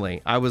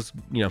unfortunately, I was,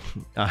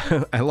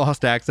 I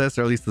lost access,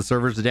 or at least the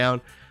servers are down.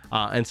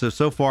 And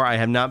so far, I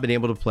have not been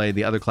able to play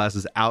the other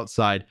classes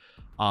outside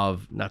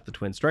of not the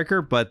Twin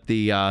Striker, but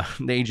the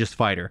Aegis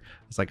Fighter.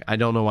 It's like, I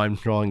don't know why I'm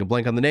drawing a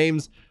blank on the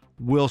names.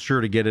 Will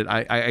sure to get it.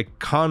 I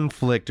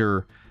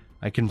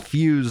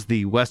confuse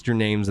the Western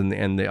names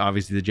and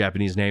obviously the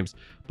Japanese names,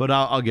 but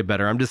I'll get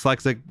better. I'm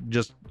dyslexic.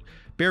 Just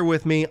bear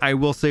with me. I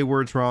will say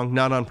words wrong,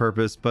 not on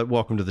purpose, but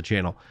welcome to the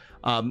channel.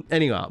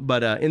 Anyhow,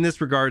 but in this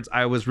regards,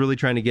 I was really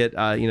trying to get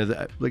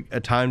a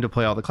time to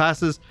play all the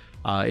classes.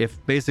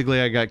 If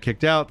basically I got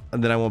kicked out,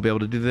 then I won't be able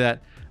to do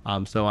that.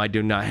 So I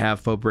do not have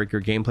Foe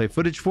Breaker gameplay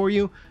footage for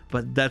you,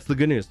 but that's the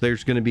good news.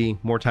 There's going to be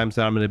more times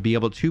that I'm going to be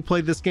able to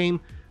play this game.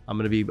 I'm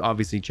going to be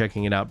obviously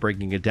checking it out,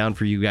 breaking it down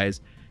for you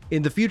guys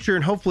in the future,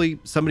 and hopefully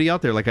somebody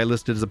out there, like I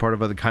listed as a part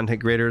of other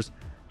content creators,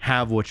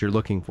 have what you're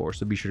looking for.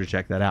 So be sure to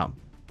check that out.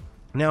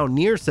 Now,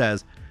 Nier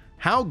says,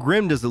 how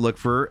grim does it look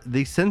for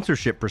the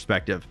censorship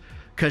perspective?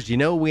 Because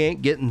we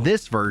ain't getting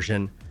this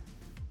version.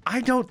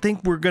 I don't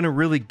think we're going to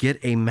really get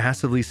a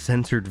massively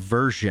censored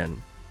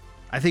version.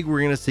 I think we're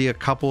going to see a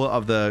couple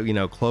of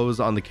the, clothes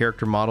on the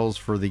character models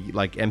for the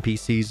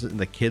NPCs,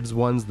 the kids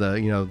ones,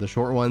 the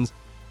short ones,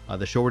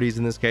 the shorties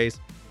in this case,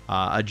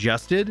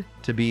 adjusted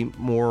to be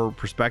more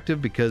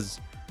perspective,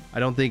 because I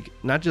don't think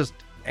not just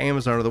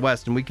Amazon or the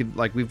West, and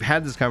we've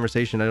had this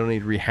conversation, I don't need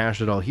to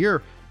rehash it all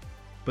here,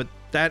 but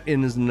that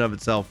in and of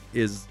itself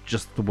is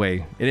just the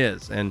way it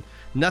is. And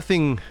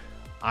nothing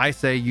I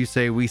say, you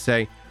say, we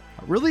say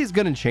really is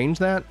going to change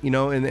that, in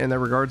that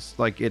regards.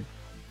 The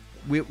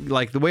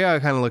way I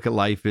kind of look at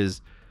life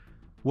is,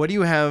 what do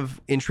you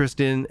have interest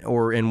in,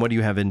 and what do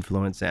you have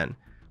influence in?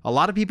 A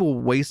lot of people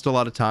waste a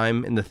lot of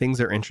time in the things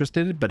they're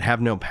interested in, but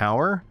have no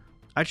power.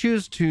 I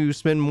choose to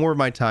spend more of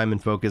my time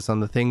and focus on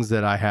the things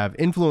that I have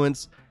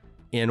influence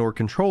in or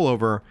control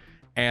over,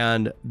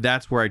 and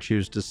that's where I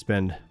choose to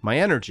spend my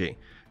energy.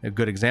 A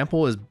good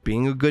example is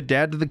being a good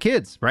dad to the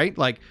kids, right?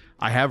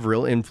 I have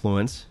real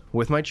influence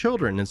with my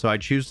children, and so I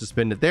choose to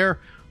spend it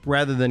there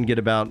rather than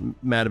get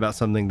mad about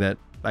something that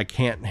I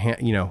can't,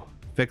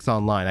 fix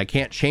online. I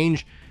can't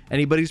change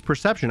anybody's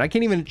perception. I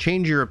can't even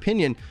change your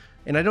opinion,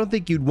 and I don't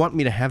think you'd want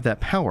me to have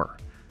that power.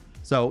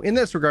 So in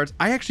this regards,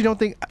 I actually don't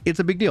think it's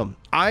a big deal.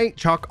 I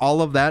chalk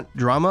all of that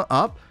drama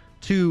up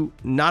to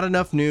not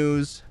enough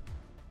news.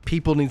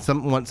 People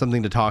want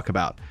something to talk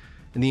about,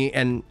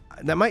 and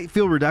that might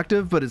feel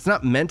reductive, but it's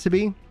not meant to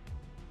be,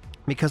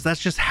 because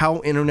that's just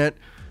how internet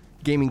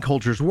gaming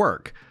cultures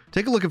work.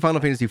 Take a look at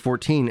Final Fantasy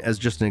XIV as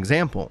just an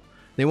example.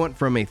 They went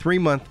from a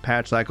 3-month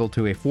patch cycle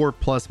to a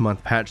 4+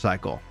 month patch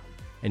cycle.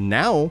 And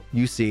now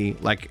you see,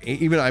 like,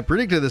 even I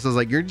predicted this, I was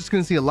like, you're just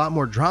going to see a lot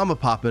more drama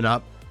popping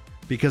up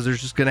because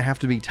there's just going to have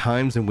to be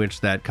times in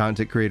which that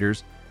content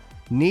creators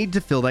need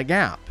to fill that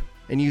gap.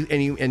 And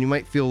you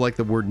might feel like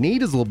the word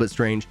need is a little bit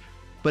strange,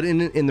 but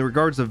in the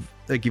regards of,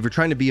 like, if you're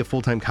trying to be a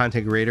full-time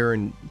content creator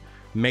and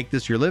make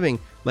this your living,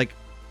 like,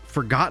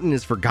 forgotten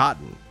is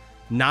forgotten.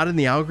 Not in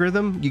the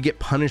algorithm, you get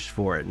punished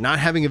for it. Not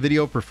having a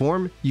video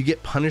perform, you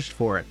get punished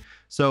for it.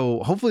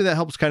 So hopefully that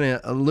helps kind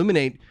of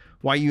illuminate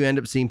why you end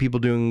up seeing people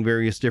doing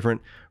various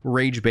different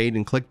rage bait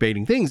and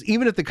clickbaiting things,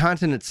 even if the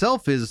content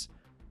itself is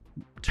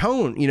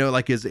tone,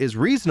 like is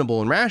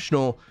reasonable and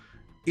rational.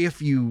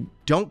 If you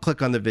don't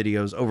click on the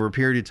videos over a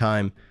period of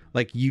time,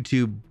 like,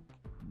 YouTube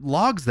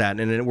logs that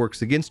and it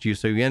works against you.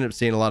 So you end up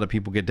seeing a lot of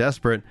people get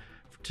desperate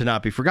to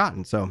not be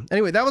forgotten. So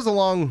anyway, that was a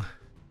long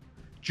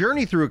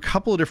journey through a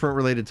couple of different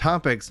related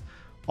topics,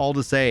 all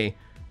to say,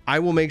 I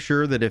will make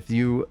sure that if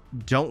you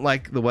don't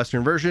like the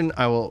Western version,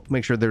 I will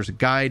make sure there's a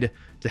guide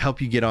to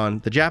help you get on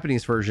the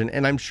Japanese version.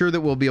 And I'm sure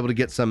that we'll be able to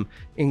get some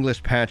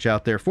English patch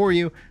out there for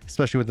you,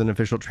 especially with an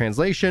official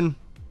translation.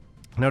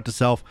 Note to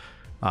self,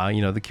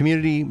 the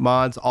community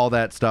mods, all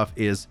that stuff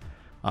is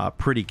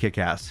pretty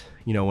kick-ass,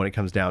 when it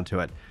comes down to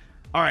it.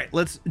 All right,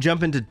 let's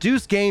jump into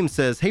Deuce Game.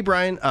 Says, hey,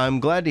 Brian, I'm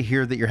glad to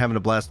hear that you're having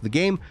a blast with the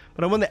game,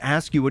 but I wanted to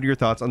ask you, what are your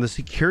thoughts on the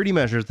security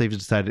measures they've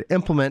decided to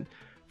implement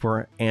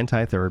for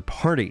anti-third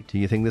party? Do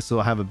you think this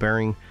will have a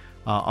bearing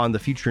on the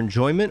future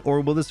enjoyment,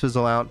 or will this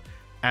fizzle out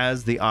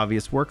as the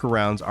obvious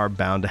workarounds are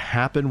bound to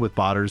happen with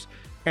botters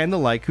and the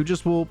like, who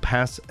just will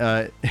pass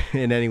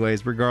in any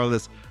ways,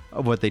 regardless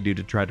of what they do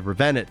to try to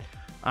prevent it?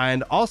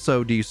 And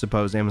also, do you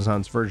suppose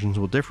Amazon's versions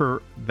will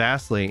differ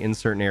vastly in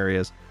certain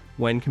areas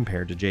when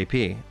compared to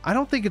JP? I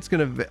don't think it's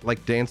going to,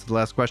 to answer the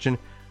last question,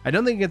 I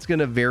don't think it's going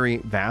to vary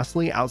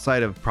vastly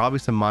outside of probably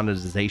some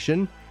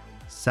monetization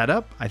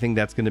setup. I think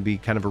that's going to be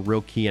kind of a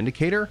real key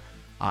indicator.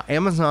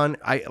 Amazon,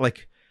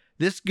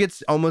 this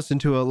gets almost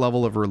into a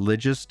level of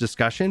religious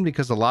discussion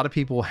because a lot of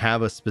people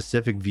have a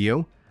specific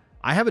view.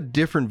 I have a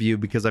different view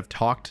because I've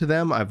talked to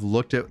them. I've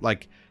looked at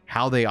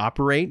how they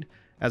operate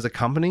as a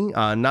company.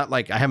 Not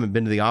like I haven't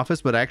been to the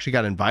office, but I actually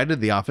got invited to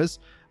the office.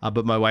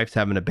 But my wife's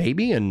having a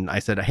baby, and I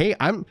said, hey,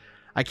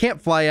 I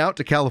can't fly out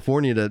to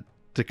California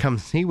to come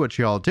see what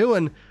y'all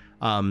doing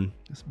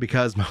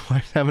because my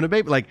wife's having a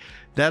baby.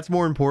 That's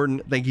more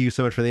important. Thank you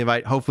so much for the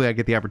invite. Hopefully I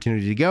get the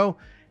opportunity to go,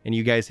 and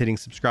you guys hitting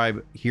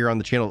subscribe here on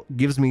the channel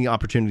gives me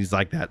opportunities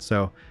like that.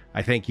 So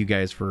I thank you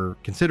guys for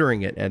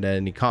considering it at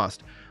any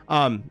cost.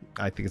 I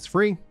think it's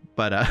free,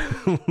 but I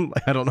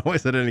don't know why I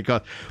said at any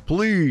cost.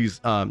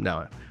 Please,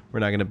 no, we're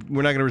not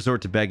gonna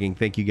resort to begging.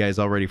 Thank you guys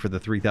already for the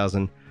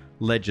 3,000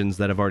 legends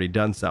that have already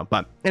done so.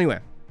 But anyway,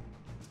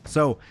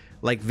 so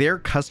they're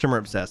customer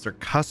obsessed, they're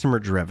customer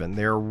driven,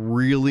 they're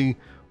really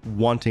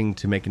wanting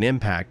to make an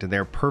impact, and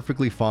they're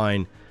perfectly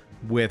fine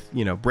with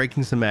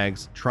breaking some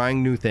eggs,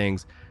 trying new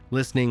things,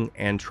 listening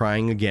and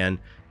trying again,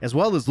 as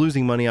well as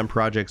losing money on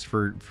projects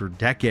for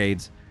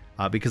decades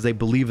because they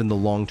believe in the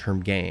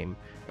long-term game.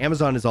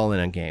 Amazon is all in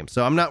on games,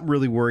 so I'm not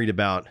really worried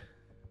about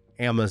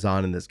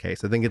Amazon in this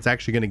case. I think it's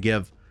actually going to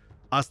give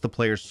us, the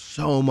players,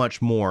 so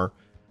much more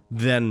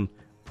than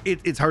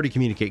it's hard to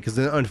communicate, because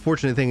the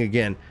unfortunate thing,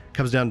 again,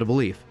 comes down to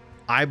belief.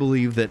 I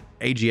believe that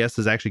AGS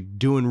is actually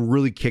doing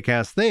really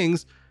kick-ass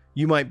things.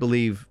 You might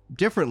believe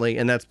differently,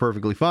 and that's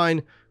perfectly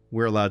fine.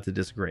 We're allowed to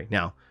disagree.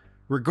 Now,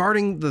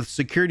 regarding the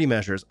security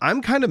measures,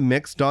 I'm kind of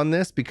mixed on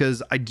this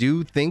because I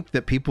do think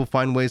that people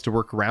find ways to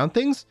work around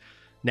things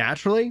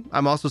naturally.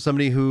 I'm also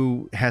somebody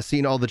who has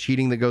seen all the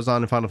cheating that goes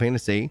on in Final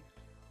Fantasy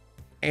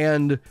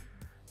and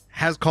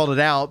has called it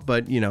out,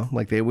 but we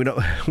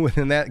don't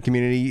within that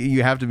community,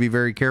 you have to be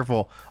very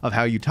careful of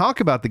how you talk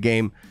about the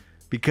game,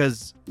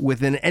 because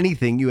within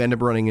anything you end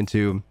up running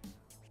into,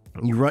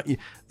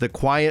 the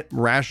quiet,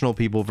 rational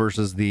people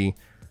versus the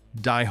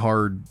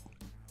diehard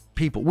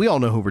people. We all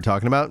know who we're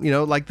talking about,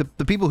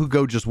 the people who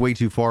go just way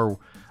too far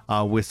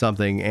with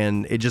something,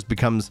 and it just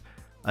becomes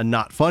a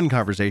not fun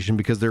conversation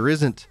because there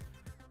isn't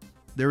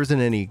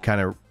any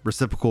kind of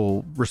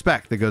reciprocal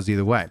respect that goes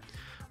either way.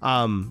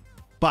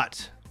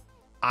 But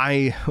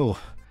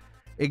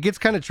it gets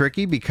kind of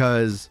tricky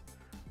because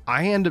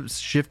I end up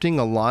shifting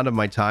a lot of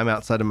my time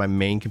outside of my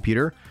main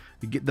computer.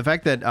 The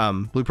fact that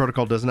Blue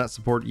Protocol does not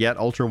support yet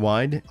ultra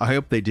wide, I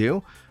hope they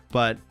do,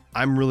 but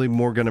I'm really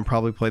more going to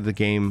probably play the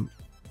game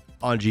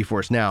on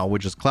GeForce Now,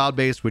 which is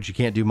cloud-based, which you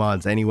can't do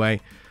mods anyway.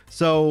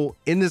 So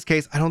in this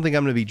case, I don't think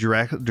I'm going to be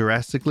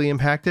drastically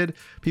impacted.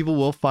 People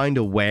will find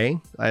a way,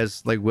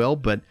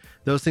 but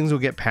those things will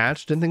get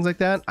patched and things like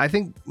that. I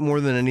think more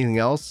than anything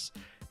else,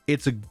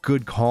 it's a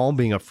good call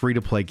being a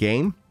free-to-play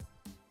game,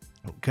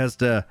 because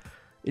it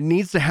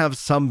needs to have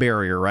some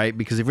barrier, right?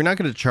 Because if you're not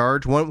going to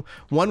charge, one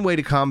way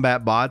to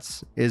combat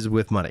bots is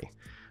with money,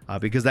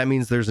 because that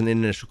means there's an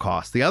initial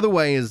cost. The other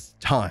way is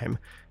time,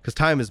 because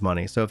time is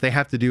money. So if they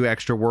have to do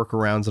extra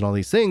workarounds and all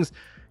these things,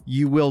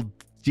 you will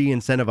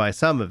de-incentivize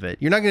some of it.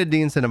 You're not going to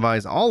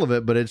de-incentivize all of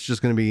it, but it's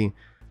just going to be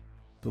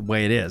the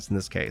way it is in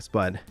this case.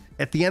 But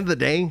at the end of the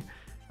day,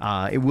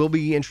 it will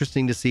be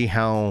interesting to see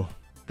how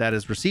that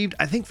is received.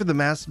 I think for the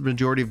mass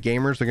majority of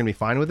gamers, they're going to be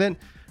fine with it.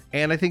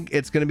 And I think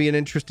it's going to be an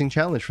interesting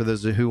challenge for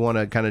those who want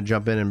to kind of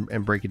jump in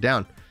and break it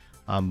down.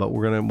 But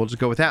we'll just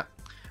go with that.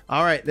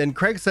 All right. Then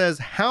Craig says,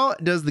 how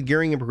does the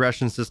gearing and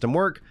progression system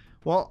work?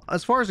 Well,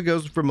 as far as it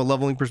goes from a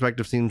leveling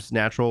perspective, seems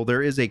natural.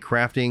 There is a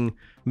crafting,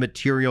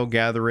 material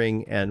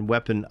gathering, and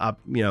weapon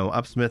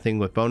upsmithing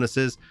with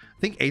bonuses. I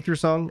think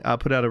Aethersong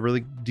put out a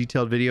really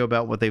detailed video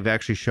about what they've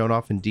actually shown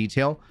off in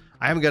detail.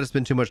 I haven't got to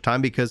spend too much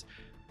time because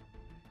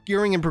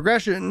gearing and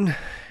progression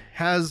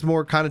has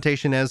more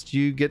connotation as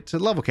you get to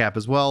level cap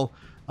as well.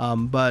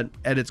 But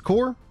at its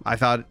core, I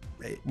thought,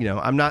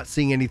 I'm not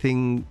seeing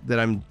anything that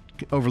I'm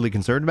overly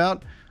concerned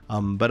about.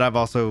 But I've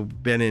also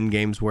been in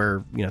games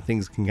where,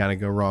 things can kind of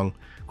go wrong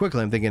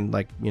quickly. I'm thinking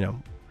like,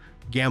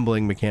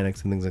 gambling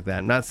mechanics and things like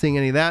that. Not seeing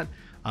any of that,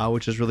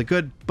 which is really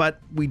good. But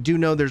we do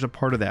know there's a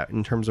part of that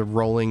in terms of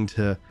rolling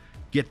to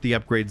get the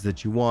upgrades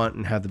that you want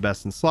and have the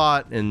best in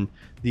slot and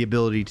the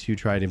ability to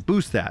try to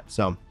boost that.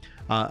 So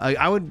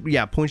I would,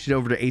 point you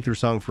over to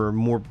Aethersong for a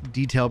more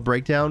detailed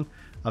breakdown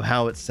of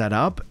how it's set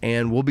up.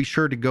 And we'll be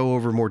sure to go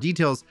over more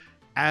details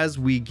as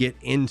we get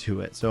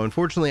into it. So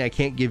unfortunately, I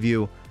can't give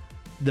you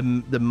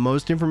the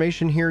most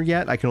information here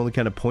yet. I can only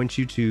kind of point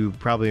you to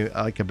probably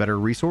like a better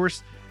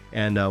resource,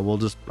 and I'll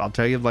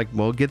tell you, like,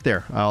 we'll get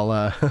there.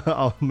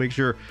 I'll make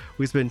sure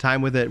we spend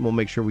time with it, and we'll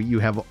make sure you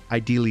have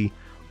ideally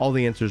all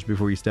the answers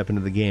before you step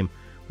into the game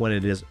when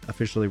it is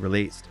officially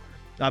released.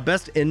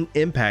 Best in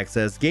Impact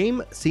says,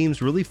 game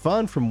seems really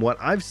fun from what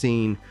I've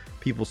seen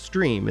people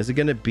stream. Is it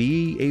going to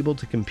be able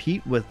to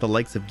compete with the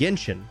likes of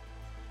Genshin?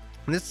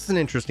 And this is an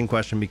interesting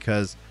question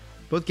because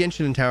both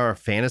Genshin and Tower of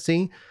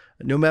Fantasy,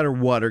 no matter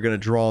what, are going to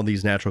draw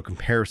these natural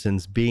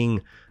comparisons,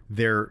 being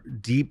their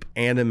deep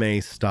anime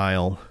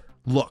style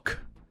look.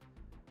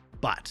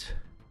 But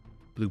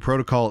Blue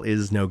Protocol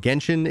is no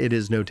Genshin, it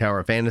is no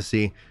Tower of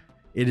Fantasy,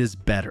 it is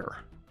better.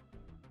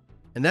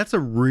 And that's a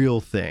real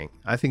thing.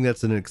 I think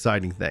that's an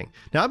exciting thing.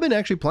 Now, I've been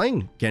actually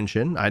playing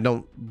Genshin. I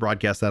don't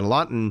broadcast that a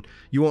lot, and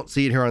you won't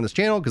see it here on this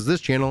channel because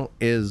this channel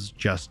is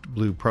just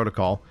Blue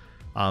Protocol.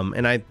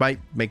 And I might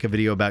make a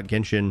video about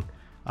Genshin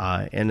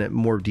in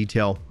more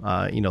detail,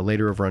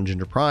 later over on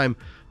Ginger Prime.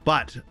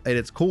 But at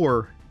its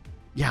core,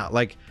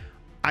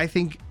 I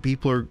think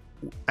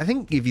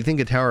if you think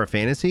of Tower of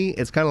Fantasy,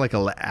 it's kind of like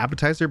an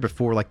appetizer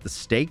before like the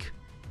steak,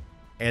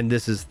 and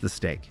this is the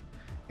steak.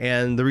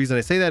 And the reason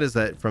I say that is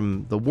that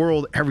from the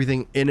world,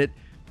 everything in it,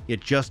 it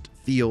just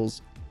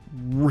feels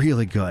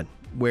really good.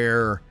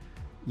 Where,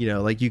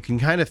 you can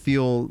kind of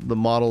feel the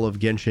model of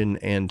Genshin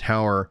and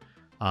Tower.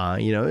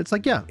 It's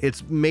like,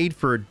 it's made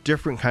for a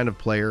different kind of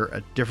player,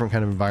 a different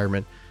kind of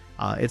environment.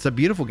 It's a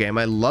beautiful game.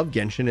 I love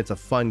Genshin. It's a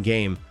fun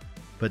game,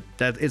 but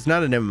it's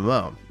not an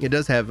MMO. It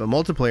does have a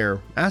multiplayer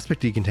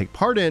aspect you can take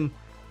part in,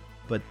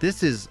 but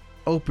this is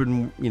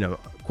open,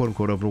 quote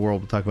unquote, open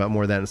world. We'll talk about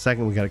more of that in a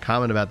second. We got a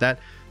comment about that,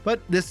 but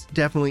this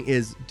definitely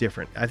is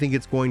different. I think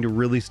it's going to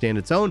really stand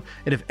its own.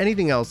 And if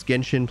anything else,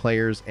 Genshin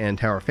players and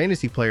Tower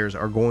Fantasy players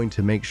are going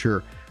to make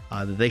sure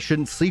that they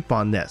shouldn't sleep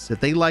on this. If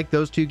they like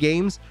those two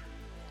games,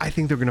 I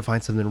think they're going to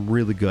find something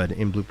really good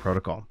in Blue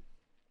Protocol.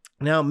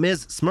 Now,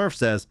 Ms. Smurf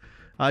says,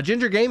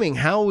 Ginger Gaming,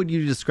 how would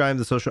you describe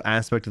the social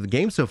aspect of the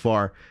game so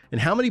far? And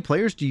how many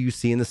players do you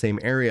see in the same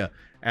area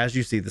as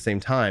you see at the same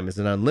time? Is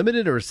it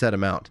unlimited or a set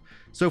amount?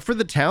 So for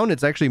the town,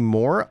 it's actually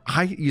more.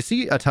 You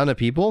see a ton of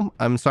people.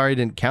 I'm sorry I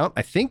didn't count.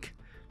 I think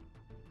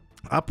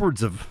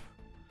upwards of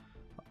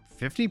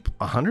 50,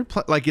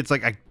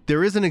 100.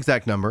 There is an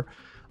exact number.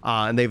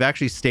 And they've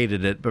actually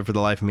stated it, but for the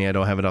life of me, I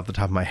don't have it off the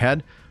top of my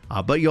head.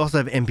 But you also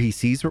have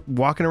NPCs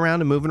walking around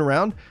and moving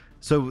around.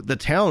 So the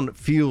town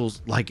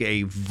feels like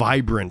a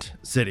vibrant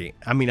city.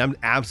 I mean, I'm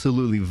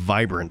absolutely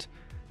vibrant.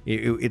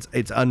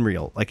 It's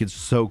unreal. Like, it's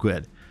so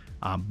good.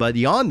 But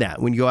beyond that,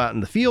 when you go out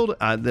in the field,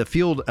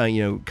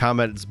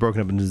 combat is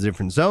broken up into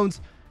different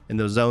zones, and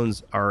those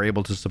zones are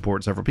able to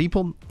support several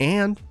people.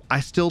 And I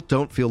still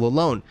don't feel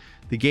alone.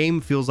 The game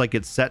feels like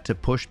it's set to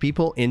push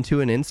people into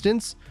an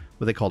instance,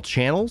 what they call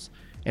channels.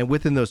 And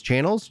within those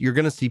channels, you're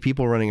going to see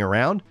people running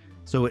around.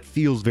 So it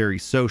feels very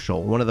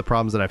social. One of the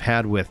problems that I've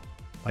had with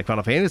like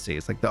Final Fantasy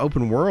is like the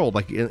open world.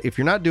 Like, if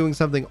you're not doing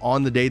something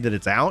on the day that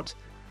it's out,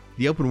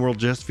 the open world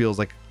just feels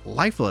like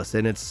lifeless.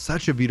 And it's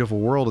such a beautiful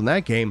world in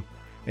that game.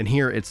 And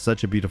here it's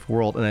such a beautiful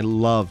world. And I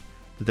love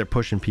that they're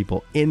pushing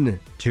people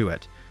into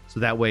it. So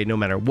that way, no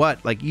matter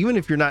what, like even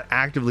if you're not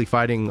actively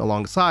fighting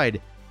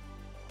alongside,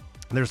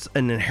 there's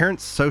an inherent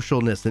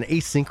socialness, an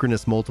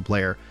asynchronous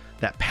multiplayer,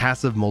 that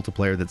passive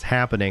multiplayer that's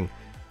happening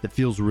that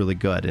feels really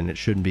good, and it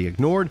shouldn't be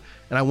ignored.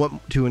 And I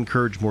want to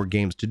encourage more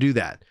games to do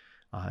that.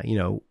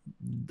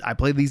 I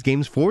play these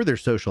games for their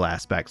social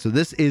aspect. So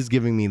this is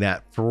giving me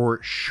that for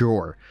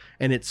sure.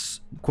 And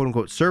it's quote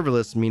unquote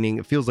serverless, meaning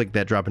it feels like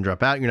that drop in,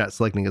 drop out. You're not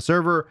selecting a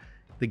server.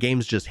 The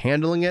game's just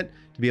handling it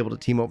to be able to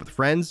team up with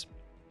friends.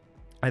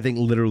 I think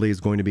literally is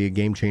going to be a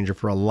game changer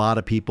for a lot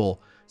of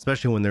people,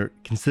 especially when they're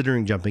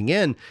considering jumping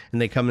in and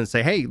they come and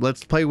say, hey,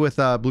 let's play with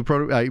Blue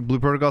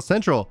Protocol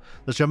Central.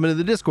 Let's jump into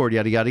the Discord,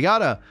 yada, yada,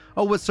 yada.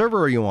 Oh, what server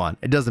are you on?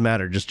 It doesn't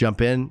matter. Just jump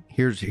in.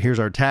 Here's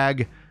our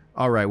tag.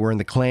 All right, we're in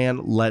the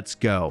clan. Let's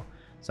go.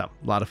 So,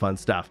 a lot of fun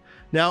stuff.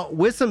 Now,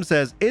 Wisdom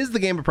says, is the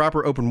game a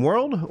proper open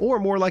world or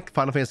more like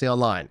Final Fantasy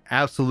Online?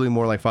 Absolutely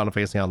more like Final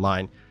Fantasy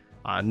Online.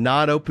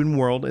 Not open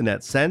world in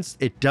that sense.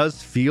 It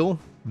does feel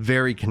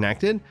very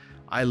connected.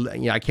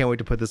 I can't wait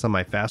to put this on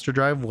my faster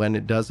drive when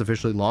it does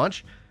officially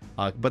launch.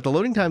 But the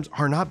loading times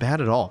are not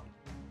bad at all.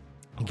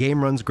 The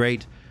game runs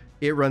great.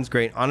 It runs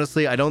great.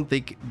 Honestly, I don't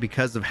think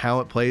because of how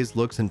it plays,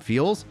 looks, and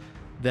feels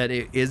that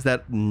it is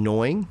that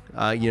annoying.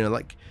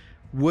 Like,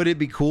 would it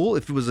be cool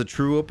if it was a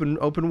true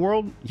open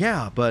world?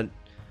 Yeah, but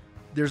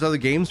there's other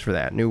games for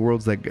that. New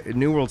World's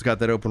got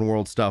that open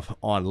world stuff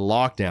on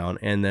lockdown,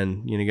 and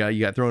then you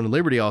got Throne of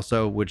Liberty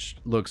also, which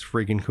looks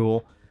freaking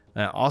cool.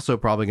 Also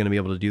probably going to be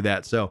able to do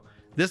that. So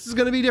this is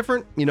going to be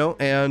different,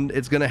 and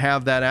it's going to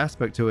have that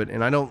aspect to it.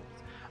 And I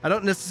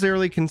don't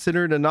necessarily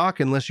consider it a knock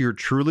unless you're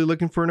truly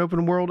looking for an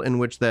open world, in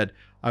which that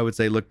I would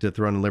say look to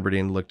Throne of Liberty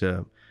and look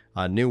to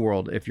New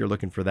World if you're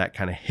looking for that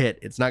kind of hit.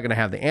 It's not going to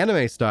have the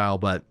anime style,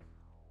 but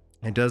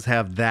it does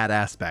have that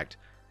aspect.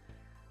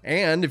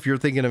 And if you're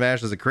thinking of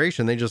Ashes of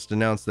Creation, they just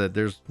announced that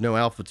there's no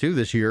Alpha 2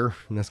 this year,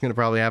 and that's going to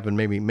probably happen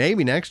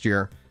maybe next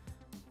year.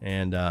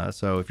 And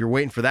so if you're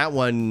waiting for that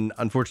one,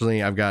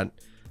 unfortunately, I've got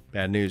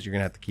bad news. You're going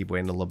to have to keep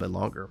waiting a little bit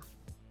longer.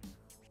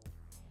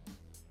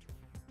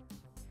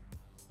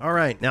 All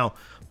right. Now,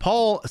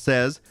 Paul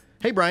says,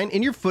 hey, Brian,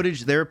 in your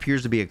footage, there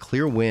appears to be a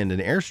clear wind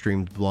and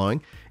airstreams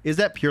blowing. Is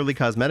that purely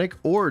cosmetic,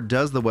 or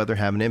does the weather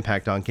have an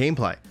impact on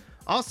gameplay?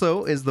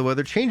 Also, is the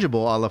weather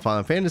changeable a la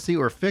Final Fantasy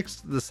or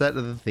fixed the set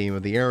of the theme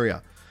of the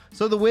area?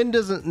 So the wind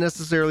doesn't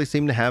necessarily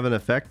seem to have an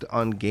effect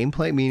on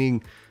gameplay,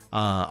 meaning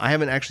I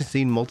haven't actually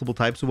seen multiple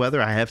types of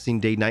weather. I have seen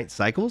day-night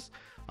cycles,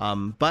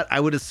 but I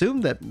would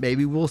assume that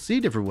maybe we'll see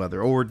different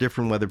weather or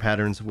different weather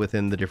patterns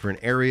within the different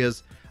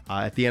areas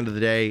at the end of the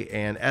day.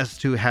 And as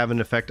to have an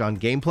effect on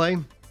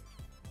gameplay,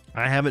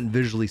 I haven't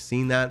visually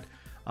seen that,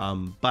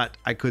 but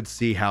I could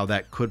see how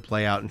that could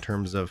play out in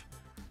terms of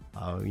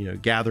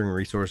gathering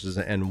resources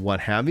and what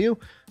have you.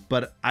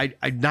 But I'm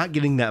not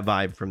getting that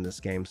vibe from this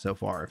game so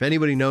far. If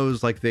anybody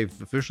knows, like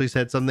they've officially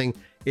said something,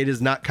 it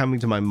is not coming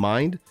to my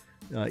mind.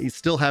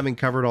 Still having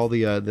covered all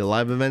the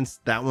live events,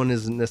 that one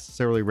isn't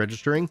necessarily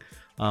registering.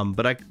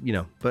 But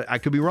I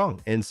could be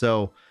wrong. And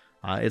so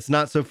it's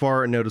not so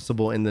far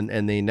noticeable in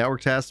the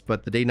network test,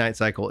 but the day-night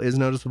cycle is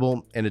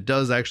noticeable, and it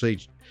does actually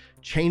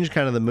change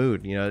kind of the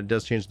mood. It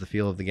does change the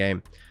feel of the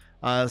game.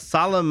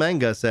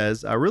 Salamanga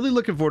says, really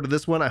looking forward to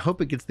this one. I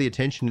hope it gets the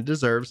attention it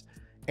deserves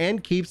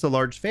and keeps a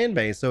large fan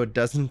base so it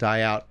doesn't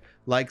die out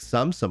like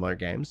some similar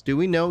games. Do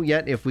we know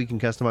yet if we can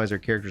customize our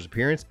character's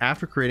appearance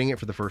after creating it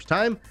for the first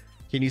time?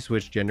 Can you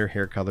switch gender,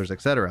 hair colors,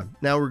 etc.?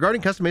 Now,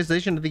 regarding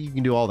customization, I think you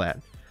can do all that.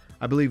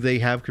 I believe they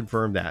have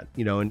confirmed that,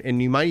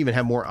 and you might even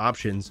have more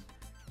options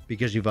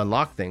because you've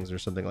unlocked things or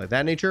something like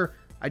that nature.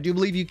 I do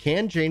believe you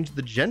can change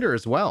the gender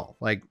as well.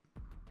 Like,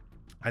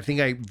 I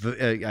think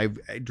I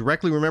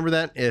directly remember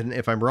that, and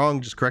if I'm wrong,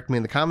 just correct me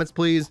in the comments,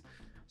 please.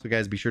 So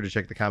guys, be sure to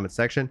check the comments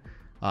section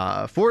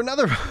for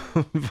another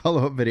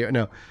follow-up video.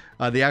 No,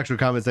 the actual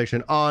comment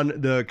section on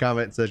the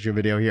comment section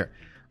video here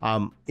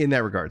in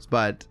that regards.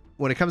 But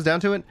when it comes down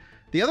to it,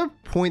 the other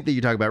point that you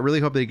talk about, really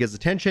hope that it gets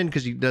attention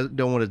because you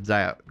don't want it to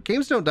die out.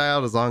 Games don't die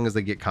out as long as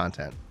they get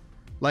content.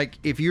 Like,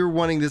 if you're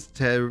wanting this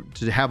to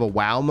have a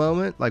wow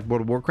moment, like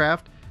World of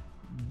Warcraft,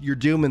 you're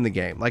dooming the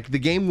game. Like, the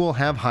game will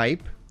have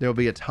hype. There'll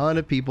be a ton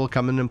of people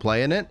coming and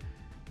playing it.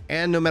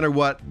 And no matter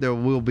what, there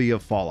will be a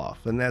fall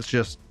off. And that's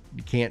just,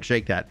 you can't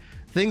shake that.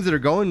 Things that are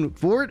going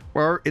for it,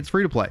 it's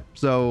free to play.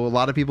 So a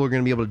lot of people are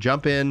going to be able to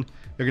jump in.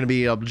 They're going to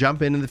be able to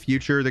jump in the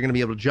future. They're going to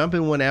be able to jump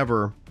in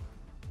whenever.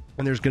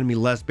 And there's going to be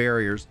less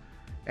barriers.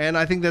 And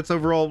I think that's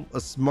overall a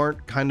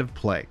smart kind of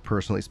play,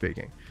 personally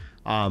speaking.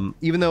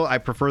 Even though I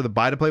prefer the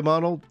buy-to-play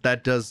model,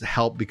 that does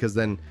help because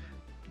then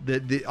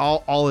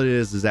all it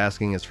is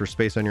asking is for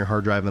space on your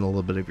hard drive and a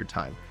little bit of your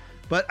time.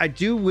 But I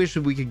do wish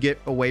that we could get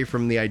away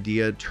from the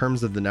idea in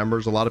terms of the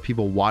numbers. A lot of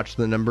people watch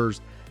the numbers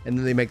and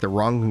then they make the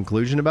wrong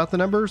conclusion about the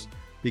numbers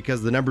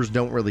because the numbers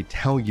don't really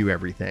tell you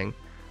everything.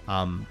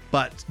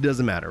 But it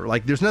doesn't matter.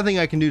 Like, there's nothing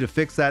I can do to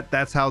fix that.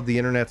 That's how the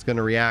internet's going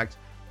to react.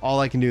 All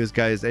I can do is,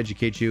 guys,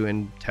 educate you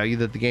and tell you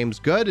that the game's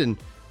good. And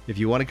if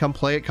you want to come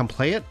play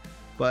it.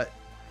 But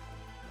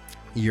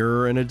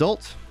you're an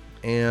adult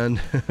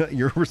and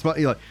you're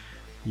responsible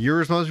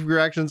for your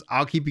actions.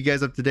 I'll keep you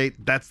guys up to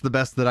date. That's the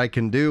best that I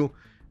can do.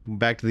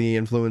 Back to the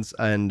influence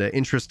and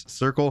interest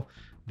circle.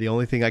 The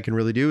only thing I can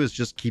really do is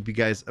just keep you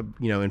guys,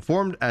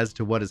 informed as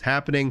to what is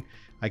happening.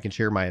 I can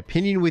share my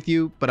opinion with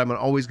you, but I'm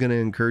always going to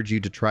encourage you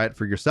to try it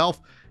for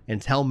yourself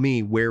and tell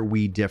me where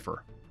we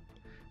differ.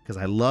 Because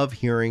I love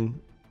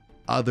hearing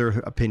other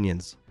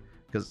opinions,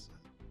 because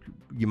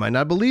you might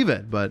not believe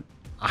it, but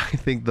I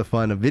think the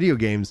fun of video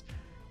games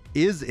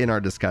is in our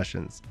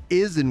discussions,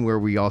 is in where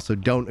we also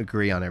don't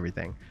agree on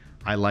everything.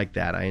 I like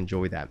that. I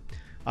enjoy that.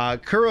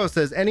 Kuro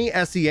says, any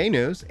SEA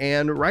news?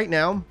 And right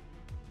now,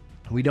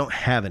 we don't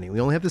have any. We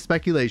only have the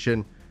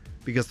speculation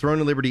because Throne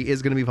of Liberty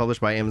is going to be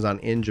published by Amazon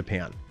in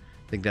Japan.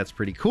 I think that's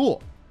pretty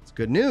cool. It's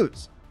good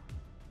news.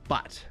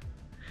 But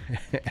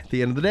at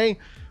the end of the day,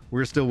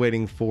 we're still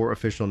waiting for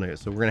official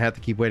news. So we're going to have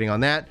to keep waiting on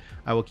that.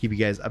 I will keep you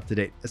guys up to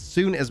date as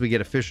soon as we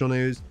get official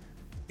news.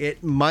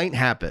 It might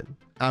happen.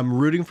 I'm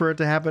rooting for it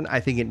to happen. I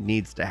think it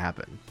needs to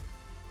happen.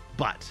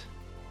 But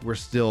we're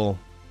still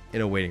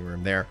in a waiting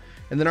room there.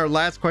 And then our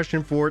last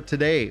question for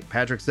today,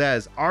 Patrick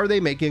says, are they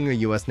making a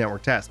US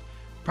network test?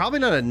 Probably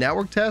not a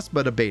network test,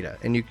 but a beta.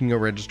 And you can go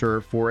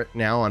register for it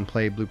now on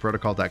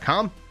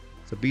playblueprotocol.com.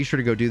 So be sure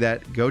to go do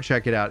that. Go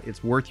check it out.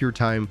 It's worth your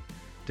time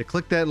to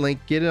click that link,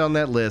 get it on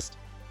that list,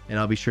 and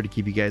I'll be sure to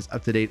keep you guys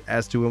up to date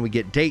as to when we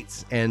get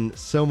dates and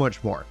so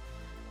much more.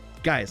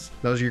 Guys,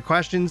 those are your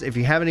questions. If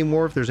you have any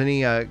more, if there's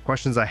any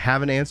questions I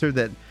haven't answered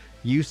that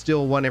you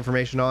still want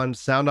information on,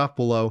 sound off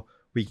below.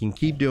 We can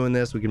keep doing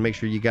this. We can make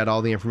sure you got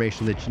all the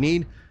information that you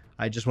need.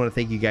 I just want to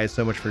thank you guys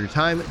so much for your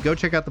time. Go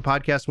check out the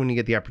podcast when you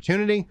get the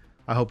opportunity.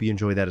 I hope you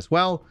enjoy that as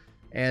well.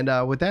 And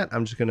with that,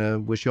 I'm just going to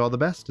wish you all the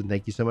best. And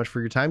thank you so much for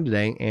your time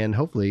today. And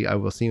hopefully I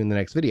will see you in the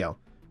next video.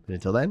 But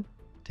until then,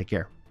 take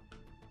care.